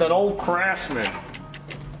is. It's an old Craftsman.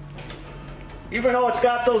 Even though it's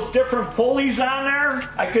got those different pulleys on there,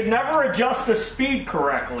 I could never adjust the speed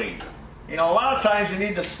correctly. You know, a lot of times you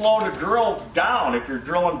need to slow the drill down if you're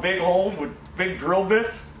drilling big holes with big drill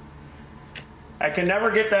bits. I can never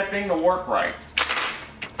get that thing to work right.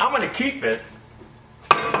 I'm going to keep it.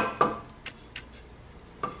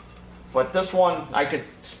 But this one, I could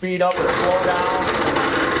speed up or slow down.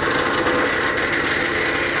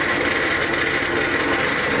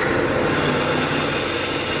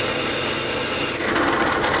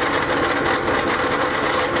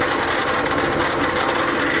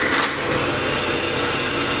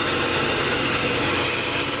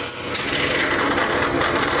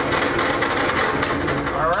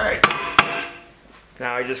 All right.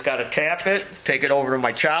 Now I just got to tap it, take it over to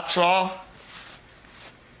my chop saw,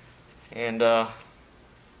 and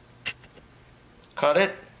cut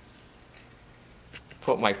it,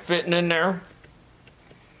 put my fitting in there,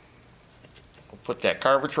 I'll put that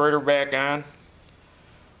carburetor back on,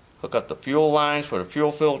 hook up the fuel lines, put a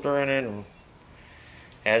fuel filter in it, and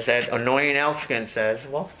as that annoying Elkskin says,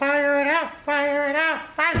 well, fire it up, fire it up,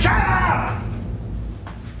 fire it up!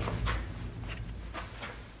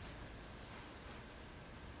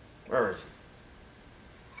 Where is it?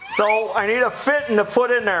 So I need a fitting to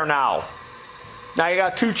put in there now. Now you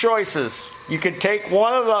got two choices. You can take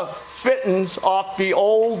one of the fittings off the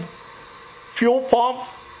old fuel pump,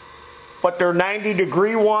 but they're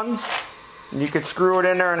 90-degree ones. And you can screw it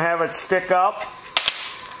in there and have it stick up.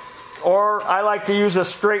 Or I like to use a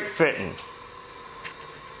straight fitting.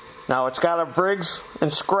 Now it's got a Briggs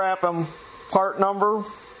and Scrap'em part number,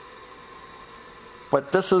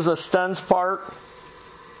 but this is a Stens part.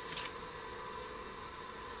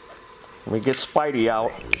 Let me get Spidey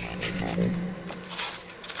out.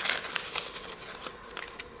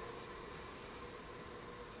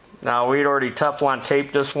 Now we'd already Teflon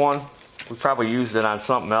taped this one. We probably used it on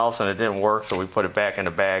something else and it didn't work, so we put it back in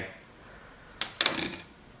the bag.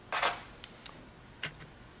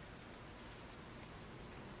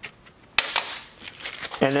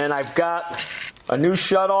 And then I've got a new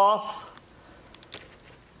shutoff.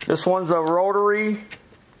 This one's a rotary.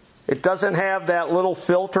 It doesn't have that little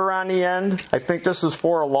filter on the end. I think this is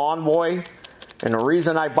for a lawn boy. And the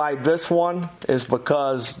reason I buy this one is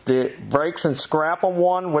because the Briggs and Scrap'em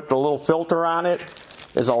one with the little filter on it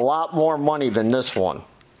is a lot more money than this one.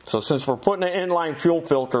 So since we're putting an inline fuel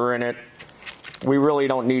filter in it, we really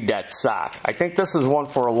don't need that sock. I think this is one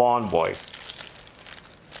for a lawn boy.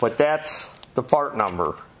 But that's the part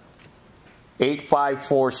number.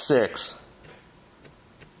 8546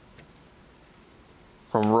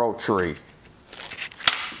 from Rotary.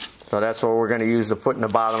 So that's what we're going to use to put in the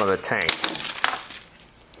bottom of the tank.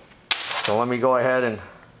 So let me go ahead and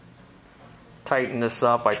tighten this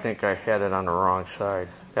up. I think I had it on the wrong side.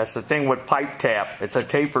 That's the thing with pipe tap. It's a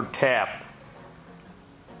tapered tap.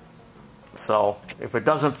 So if it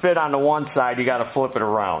doesn't fit on the one side, you got to flip it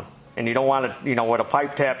around. And you don't want to, you know, with a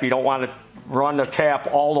pipe tap, you don't want to run the tap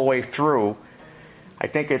all the way through. I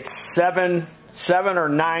think it's seven or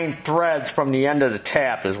 9 threads from the end of the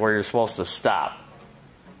tap is where you're supposed to stop.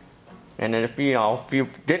 And then if you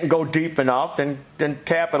didn't go deep enough, then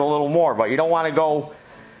tap it a little more. But you don't want to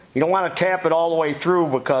tap it all the way through,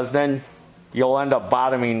 because then you'll end up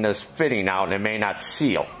bottoming this fitting out and it may not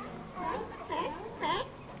seal.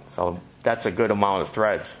 So that's a good amount of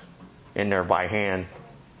threads in there by hand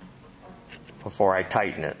before I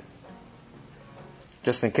tighten it.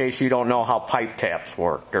 Just in case you don't know how pipe taps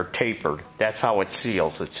work. They're tapered. That's how it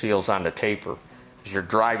seals. It seals on the taper. As you're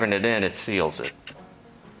driving it in, it seals it.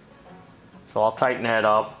 So I'll tighten that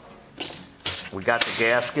up. We got the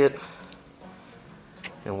gasket.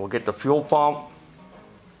 And we'll get the fuel pump.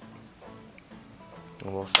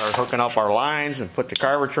 And we'll start hooking up our lines and put the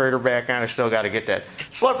carburetor back on. I still got to get that.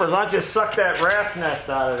 Slippers, why don't you suck that rat's nest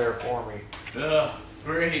out of there for me?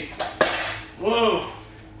 Great. Whoa.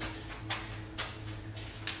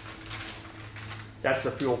 That's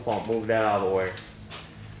the fuel pump. Move that out of the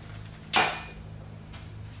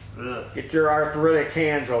way. Get your arthritic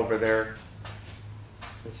hands over there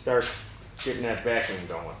and start getting that vacuum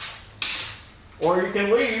going. Or you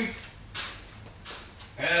can leave.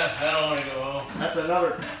 Yeah, I don't want to go home. That's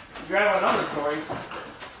another. You have another choice.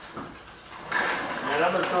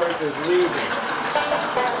 Another choice is leaving.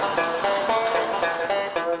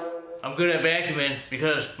 I'm good at vacuuming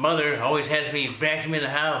because Mother always has me vacuuming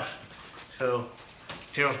the house. So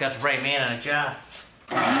Taryl's got the right man on a job.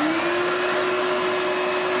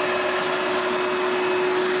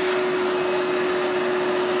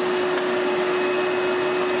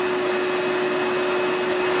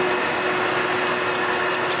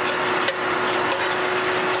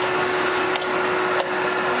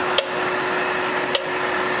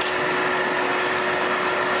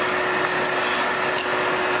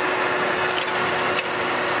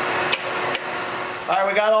 Alright,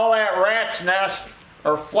 we got all that rat's nest,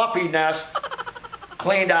 or fluffy nest,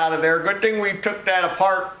 cleaned out of there. Good thing we took that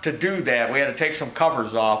apart to do that. We had to take some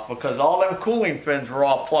covers off because all them cooling fins were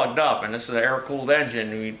all plugged up, and this is an air-cooled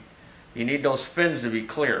engine. You need those fins to be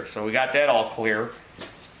clear. So we got that all clear.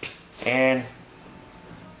 And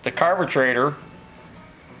the carburetor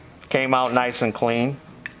came out nice and clean.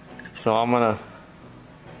 So I'm going to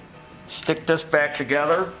stick this back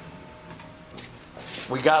together.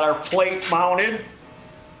 We got our plate mounted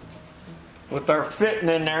with our fitting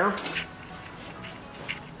in there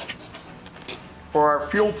for our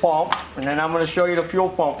fuel pump, and then I'm going to show you the fuel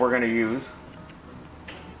pump we're going to use.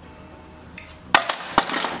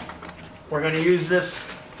 We're going to use this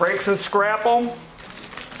Brakes and Scrap 'em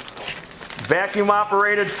vacuum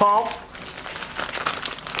operated pump.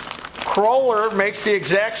 Kroller makes the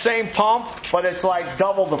exact same pump, but it's like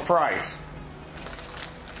double the price.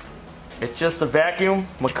 It's just a vacuum,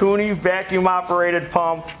 Mikuni vacuum operated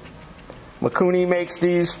pump. Mikuni makes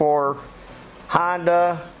these for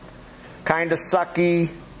Honda, Kinda Sucky,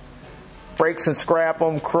 Brakes and Scrap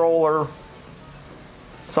 'em, Kroller.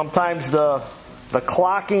 Sometimes the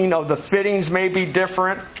clocking of the fittings may be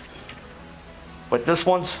different, but this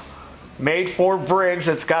one's made for Briggs.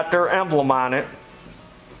 It's got their emblem on it,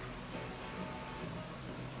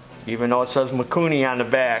 even though it says Mikuni on the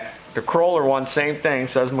back. The Kroller one, same thing,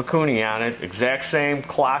 says Mikuni on it. Exact same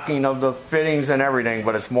clocking of the fittings and everything,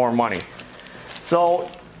 but it's more money. So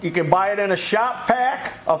you can buy it in a shop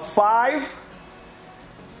pack of 5,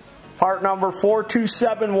 part number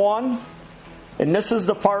 4271, and this is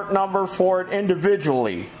the part number for it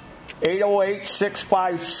individually,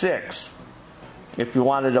 808656, if you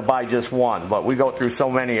wanted to buy just one. But we go through so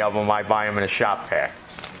many of them, I buy them in a shop pack.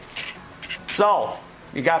 So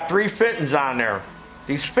you got 3 fittings on there.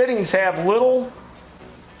 These fittings have little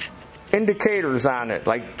indicators on it.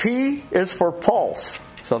 Like P is for pulse.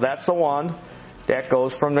 So that's the one that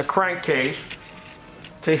goes from the crankcase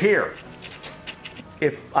to here. I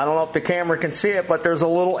don't know if the camera can see it, but there's a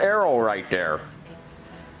little arrow right there.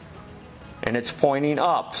 And it's pointing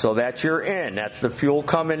up. So that's your in. That's the fuel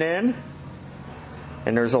coming in.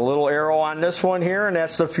 And there's a little arrow on this one here, and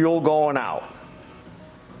that's the fuel going out.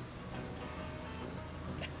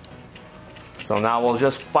 So now we'll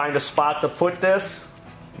just find a spot to put this.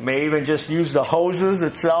 May even just use the hoses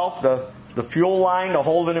itself, the fuel line, to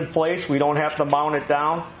hold it in place. We don't have to mount it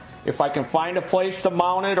down. If I can find a place to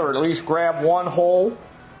mount it, or at least grab one hole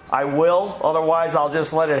I will. Otherwise, I'll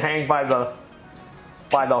just let it hang by the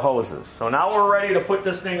hoses. So now we're ready to put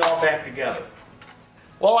this thing all back together.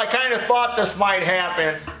 Well, I kind of thought this might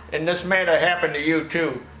happen, and this may have happened to you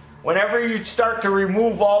too. Whenever you start to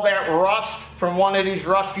remove all that rust from one of these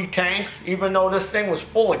rusty tanks, even though this thing was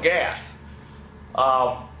full of gas,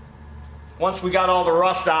 once we got all the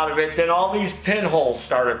rust out of it, then all these pinholes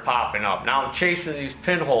started popping up. Now I'm chasing these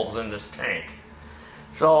pinholes in this tank.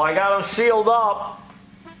 So I got them sealed up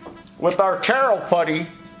with our Taryl putty,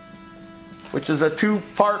 which is a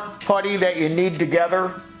 2-part putty that you knead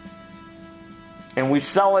together. And we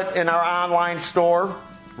sell it in our online store,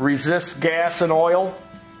 resists gas and oil.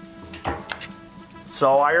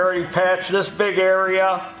 So I already patched this big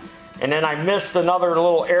area, and then I missed another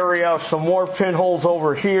little area of some more pinholes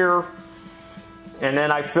over here. And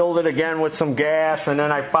then I filled it again with some gas, and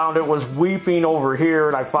then I found it was weeping over here,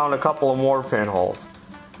 and I found a couple of more pinholes.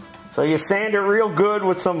 So you sand it real good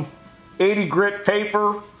with some 80 grit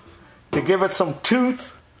paper to give it some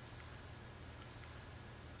tooth.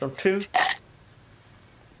 So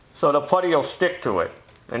the putty will stick to it.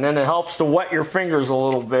 And then it helps to wet your fingers a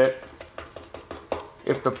little bit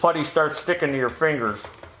if the putty starts sticking to your fingers.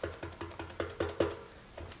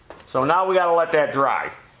 So now we got to let that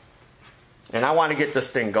dry. And I want to get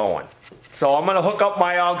this thing going. So I'm going to hook up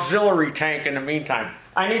my auxiliary tank in the meantime.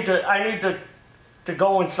 I need to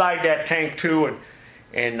go inside that tank too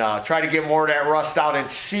and try to get more of that rust out and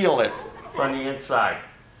seal it from the inside.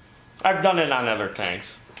 I've done it on other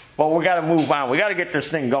tanks. But we got to move on. We got to get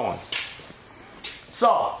this thing going.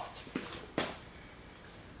 So,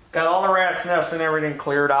 got all the rat's nests and everything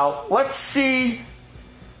cleared out. Let's see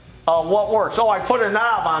what works. Oh, I put a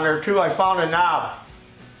knob on there too. I found a knob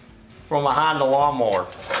from a Honda lawnmower.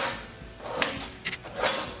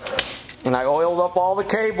 And I oiled up all the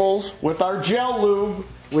cables with our gel lube,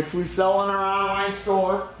 which we sell in our online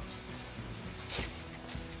store.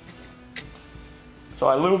 So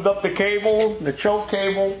I lubed up the cable, the choke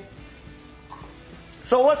cable.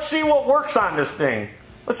 So let's see what works on this thing.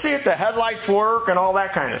 Let's see if the headlights work and all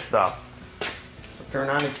that kind of stuff. Turn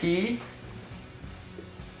on the key.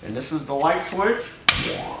 And this is the light switch.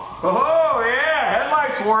 Oh yeah,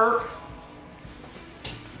 headlights work.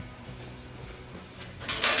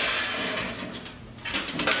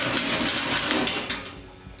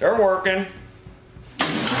 They're working.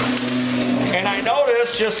 And I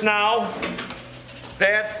noticed just now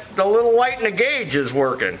that the little light in the gauge is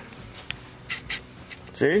working.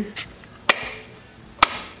 See?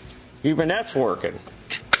 Even that's working.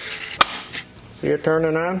 See it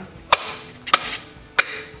turning on?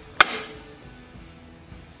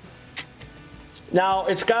 Now,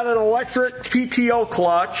 it's got an electric PTO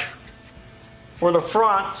clutch for the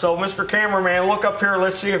front. So, Mr. Cameraman, look up here.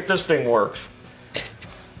 Let's see if this thing works.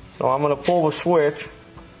 So, I'm going to pull the switch.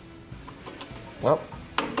 Well,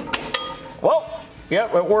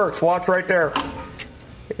 yep, it works. Watch right there.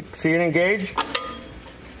 See it engage?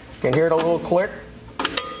 Can hear the little click.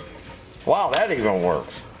 Wow, that even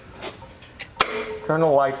works. Turn the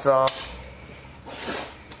lights off.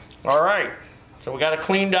 All right, so we got it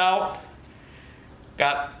cleaned out.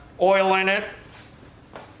 Got oil in it.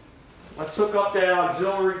 Let's hook up that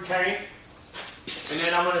auxiliary tank. And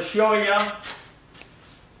then I'm going to show you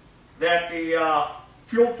that the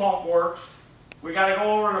fuel pump works. We got to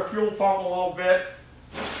go over the fuel pump a little bit.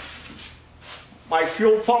 My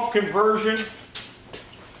fuel pump conversion.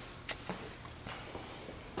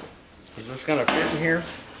 Is this going to fit in here?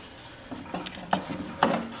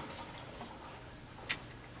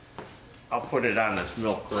 I'll put it on this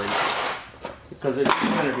milk crate because it's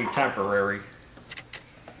going to be temporary.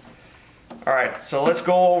 Alright, so let's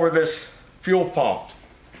go over this fuel pump.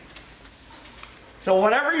 So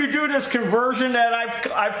whenever you do this conversion that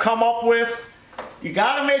I've come up with, you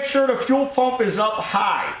got to make sure the fuel pump is up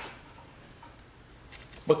high,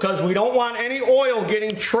 because we don't want any oil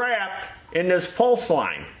getting trapped in this pulse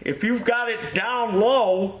line. If you've got it down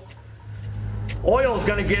low, oil is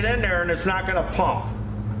going to get in there and it's not going to pump.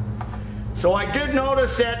 So I did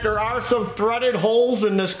notice that there are some threaded holes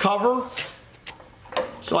in this cover.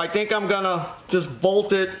 So I think I'm going to just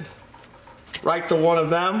bolt it right to one of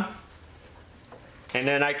them. And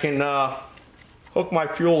then I can hook my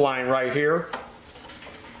fuel line right here.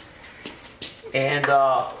 And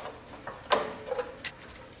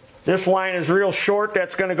this line is real short.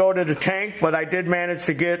 That's going to go to the tank, but I did manage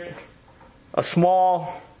to get a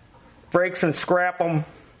small brakes and scrap them.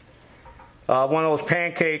 One of those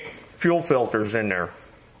pancake fuel filters in there.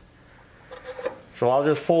 So I'll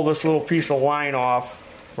just pull this little piece of line off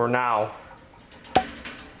for now.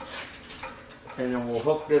 And then we'll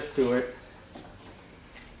hook this to it.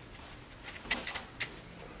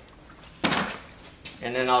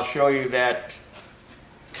 and then I'll show you that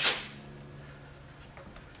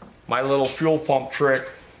my little fuel pump trick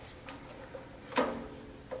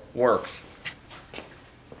works.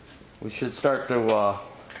 We should start to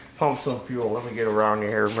pump some fuel. Let me get around you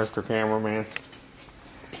here, Mr. Cameraman.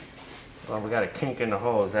 Well, we got a kink in the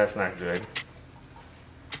hose. That's not good.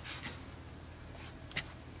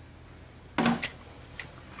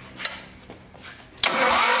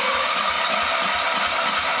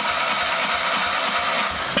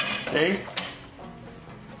 See?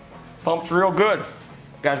 Pumps real good.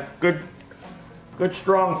 Got good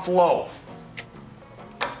strong flow.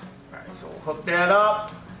 Alright, so we'll hook that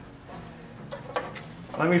up.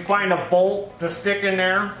 Let me find a bolt to stick in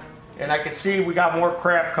there. And I can see we got more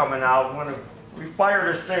crap coming out. When we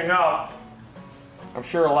fire this thing up, I'm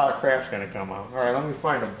sure a lot of crap's going to come out. Alright, let me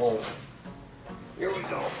find a bolt. Here we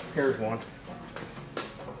go. Here's one.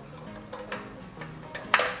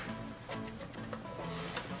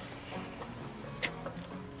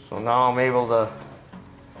 So now I'm able to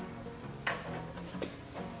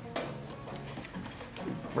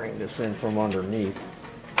bring this in from underneath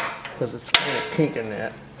because it's kind of kinking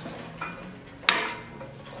that.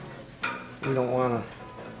 You don't want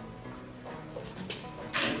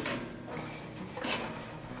to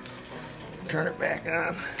turn it back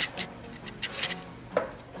on.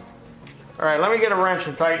 All right, let me get a wrench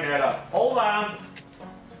and tighten that up. Hold on.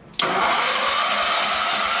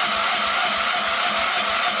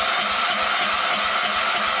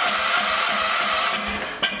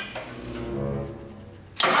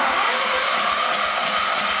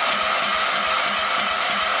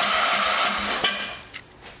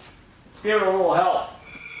 Give it a little help.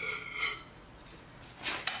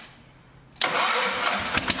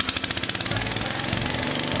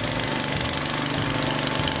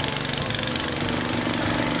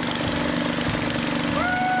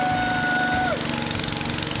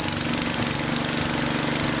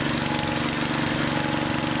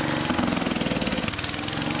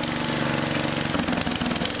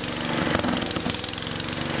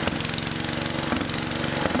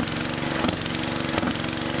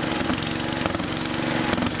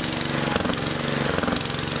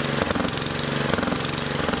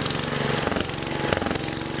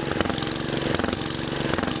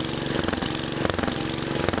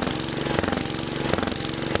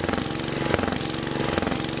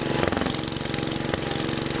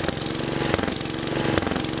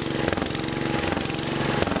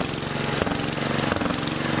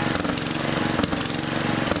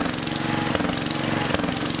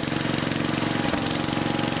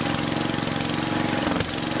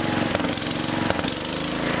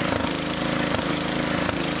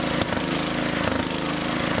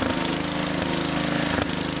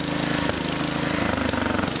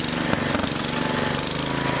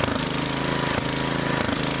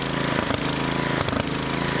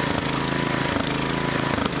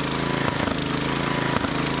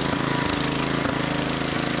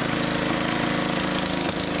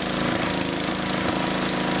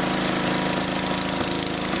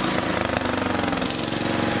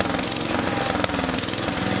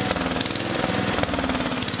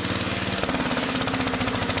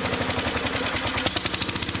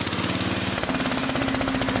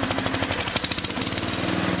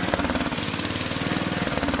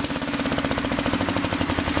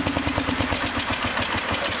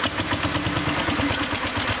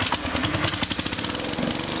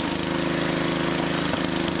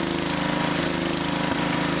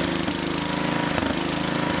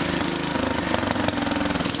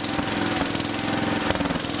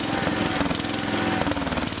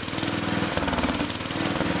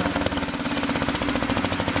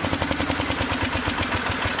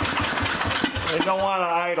 They don't want to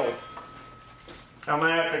idle. I'm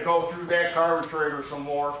going to have to go through that carburetor some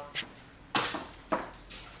more.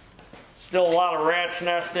 Still a lot of rat's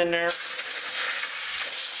nest in there.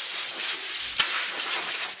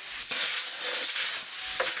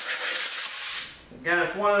 Again,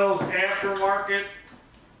 it's one of those aftermarket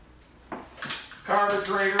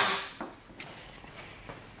carburetors.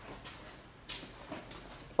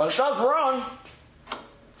 But it does run.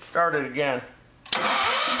 Start it again.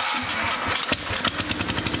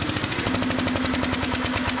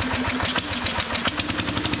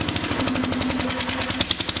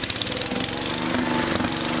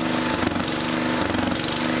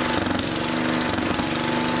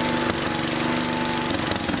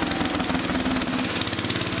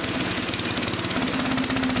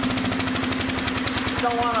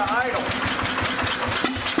 Don't want to idle.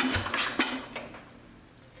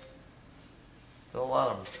 Still a lot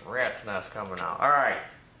of rat's nest coming out. All right.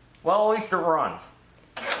 Well, at least it runs.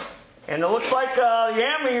 And it looks like the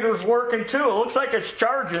ammeter's working too. It looks like it's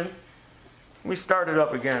charging. Let me start it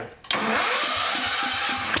up again.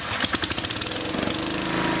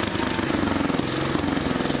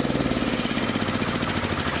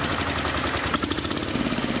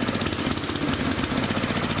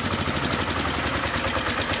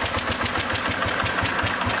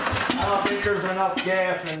 I don't think there's enough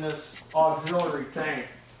gas in this auxiliary tank.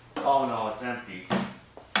 Oh no, it's empty.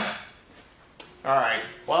 Alright,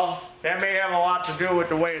 well, that may have a lot to do with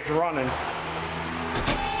the way it's running.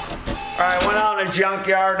 Alright, I went out in the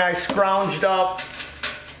junkyard and I scrounged up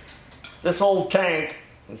this old tank,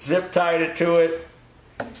 zip tied it to it,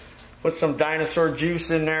 put some dinosaur juice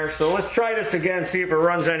in there. So let's try this again, see if it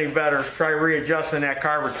runs any better. Try readjusting that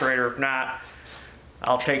carburetor. If not,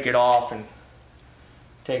 I'll take it off and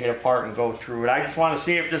take it apart and go through it. I just want to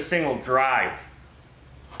see if this thing will drive.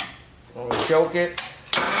 I'm going to choke it.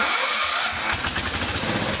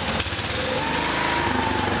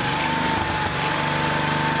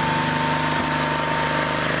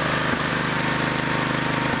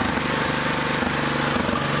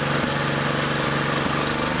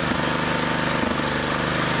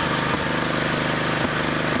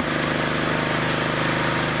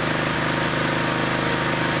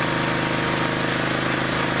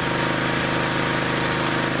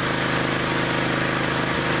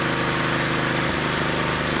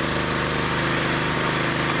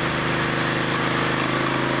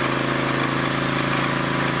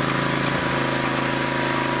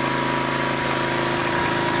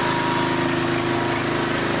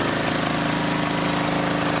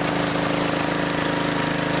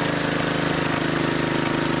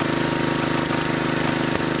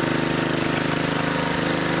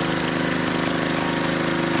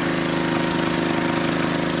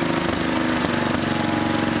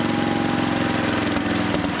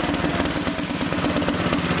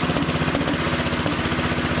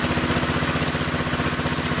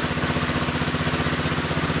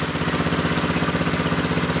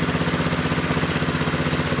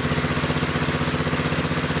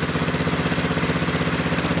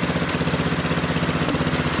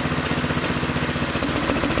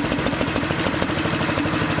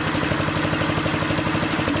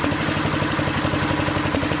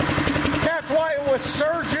 Was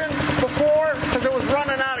surging before because it was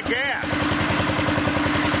running out of gas.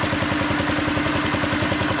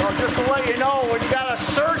 So just to let you know, when you got a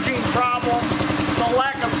surging problem, it's a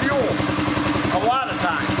lack of fuel a lot of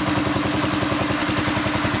times.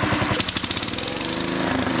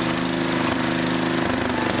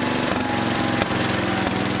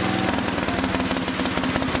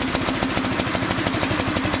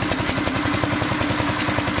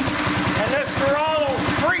 And this throttle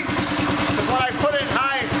creeps. When I put it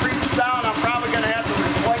high, it creeps down. I'm probably going to have to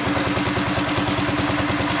replace it.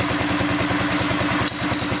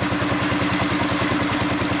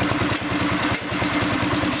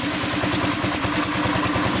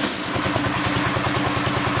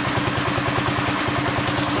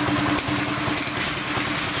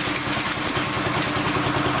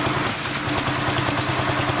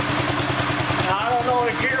 Now, I don't know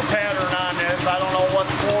the gear pattern on this. I don't know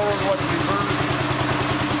what's forward, what's reverse.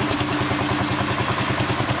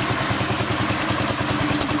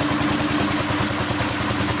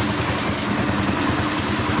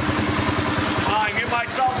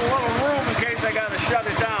 Myself a little room in case I gotta shut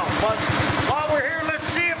it down. But while we're here, let's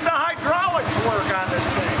see if the hydraulics work on this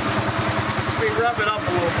thing. Let me rev it up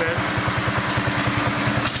a little bit.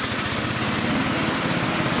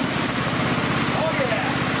 Oh yeah!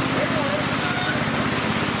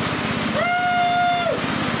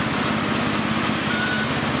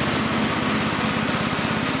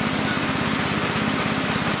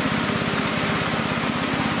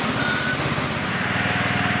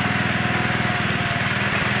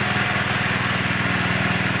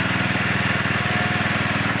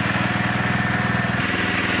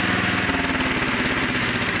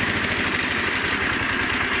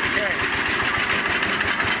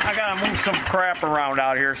 Move some crap around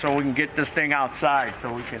out here so we can get this thing outside,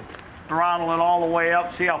 so we can throttle it all the way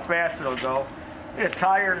up, see how fast it'll go. See the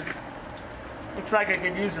tires. Looks like I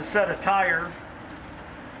could use a set of tires.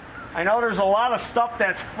 I know there's a lot of stuff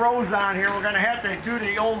that's froze on here. We're going to have to do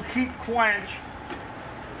the old heat quench,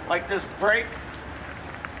 like this brake,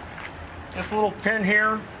 this little pin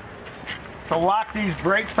here, to lock these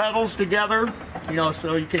brake pedals together. You know,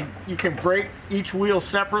 so you can brake each wheel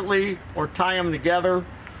separately or tie them together.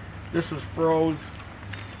 This is froze.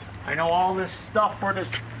 I know all this stuff for this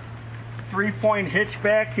 3-point hitch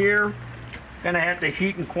back here. Gonna have to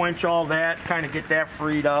heat and quench all that, kind of get that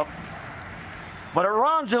freed up. But it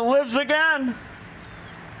runs, it lives again.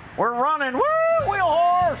 We're running. Woo! Wheel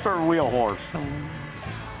horse or wheel horse.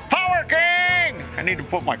 Power King! I need to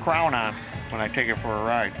put my crown on when I take it for a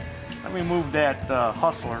ride. Let me move that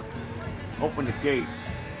hustler. Open the gate.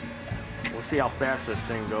 We'll see how fast this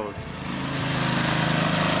thing goes.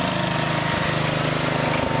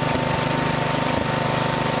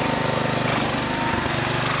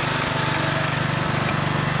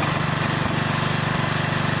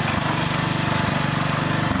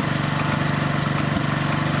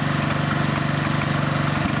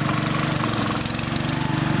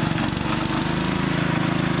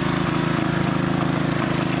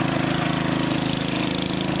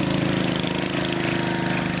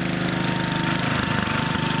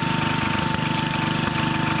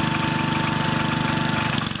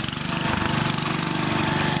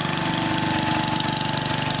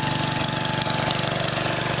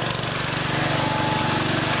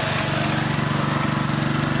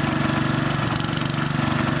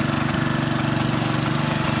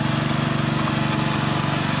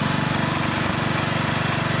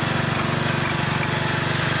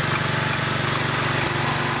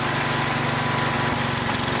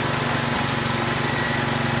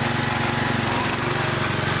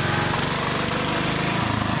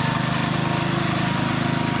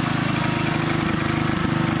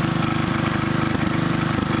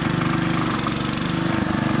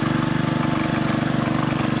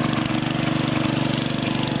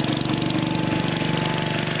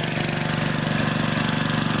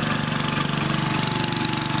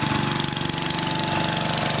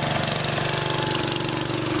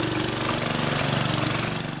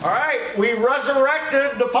 We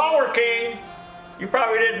resurrected the Power King. You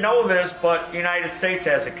probably didn't know this, but the United States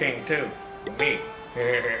has a king too. Me,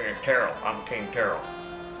 Taryl. I'm King Taryl.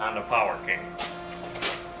 I'm the Power King.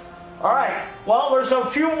 All right, well, there's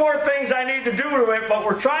a few more things I need to do to it, but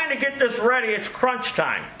we're trying to get this ready. It's crunch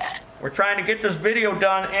time. We're trying to get this video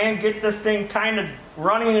done and get this thing kind of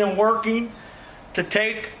running and working to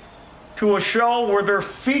take to a show where they're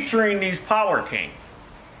featuring these Power Kings.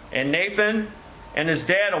 And Nathan and his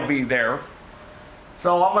dad will be there.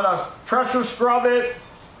 So I'm gonna pressure scrub it,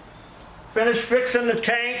 finish fixing the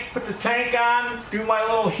tank, put the tank on, do my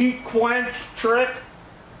little heat quench trick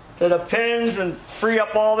to the pins and free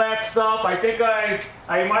up all that stuff. I think I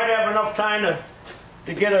might have enough time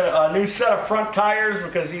to get a new set of front tires,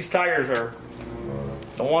 because these tires are,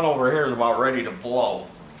 the one over here is about ready to blow.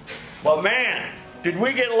 But man, did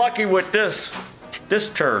we get lucky with this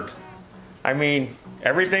turd. I mean,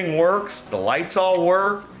 everything works, the lights all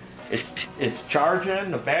work, it's charging,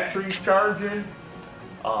 the battery's charging.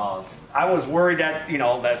 I was worried that, you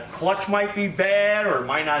know, that clutch might be bad, or it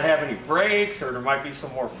might not have any brakes, or there might be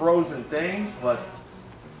some more frozen things, but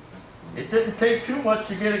it didn't take too much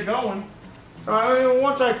to get it going. So I mean,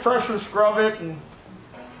 once I pressure scrub it and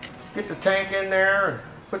get the tank in there and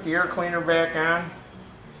put the air cleaner back on,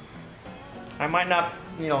 I might not,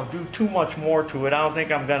 you know, do too much more to it. I don't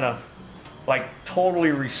think I'm gonna like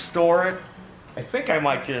totally restore it. I think I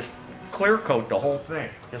might just clear coat the whole thing.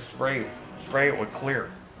 Just spray it with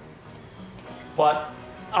clear. But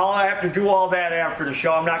I'll have to do all that after the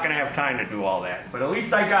show. I'm not gonna have time to do all that. But at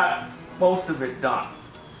least I got most of it done.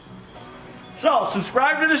 So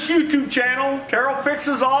subscribe to this YouTube channel, Taryl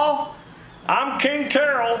Fixes All. I'm King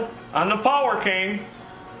Taryl. I'm the Power King.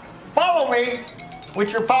 Follow me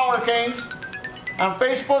with your Power Kings on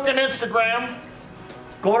Facebook and Instagram.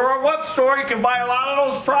 Go to our web store. You can buy a lot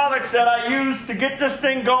of those products that I use to get this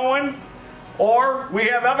thing going. Or we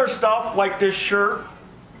have other stuff like this shirt,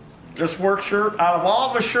 this work shirt. Out of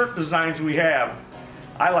all the shirt designs we have,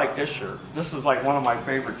 I like this shirt. This is like one of my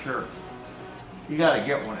favorite shirts. You gotta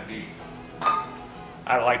get one of these.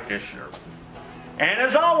 I like this shirt. And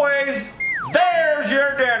as always, there's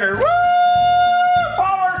your dinner. Woo!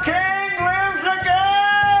 Power King lives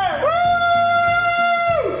again!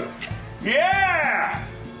 Woo! Yeah!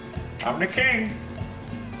 I'm the king.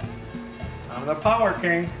 I'm the Power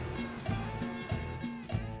King.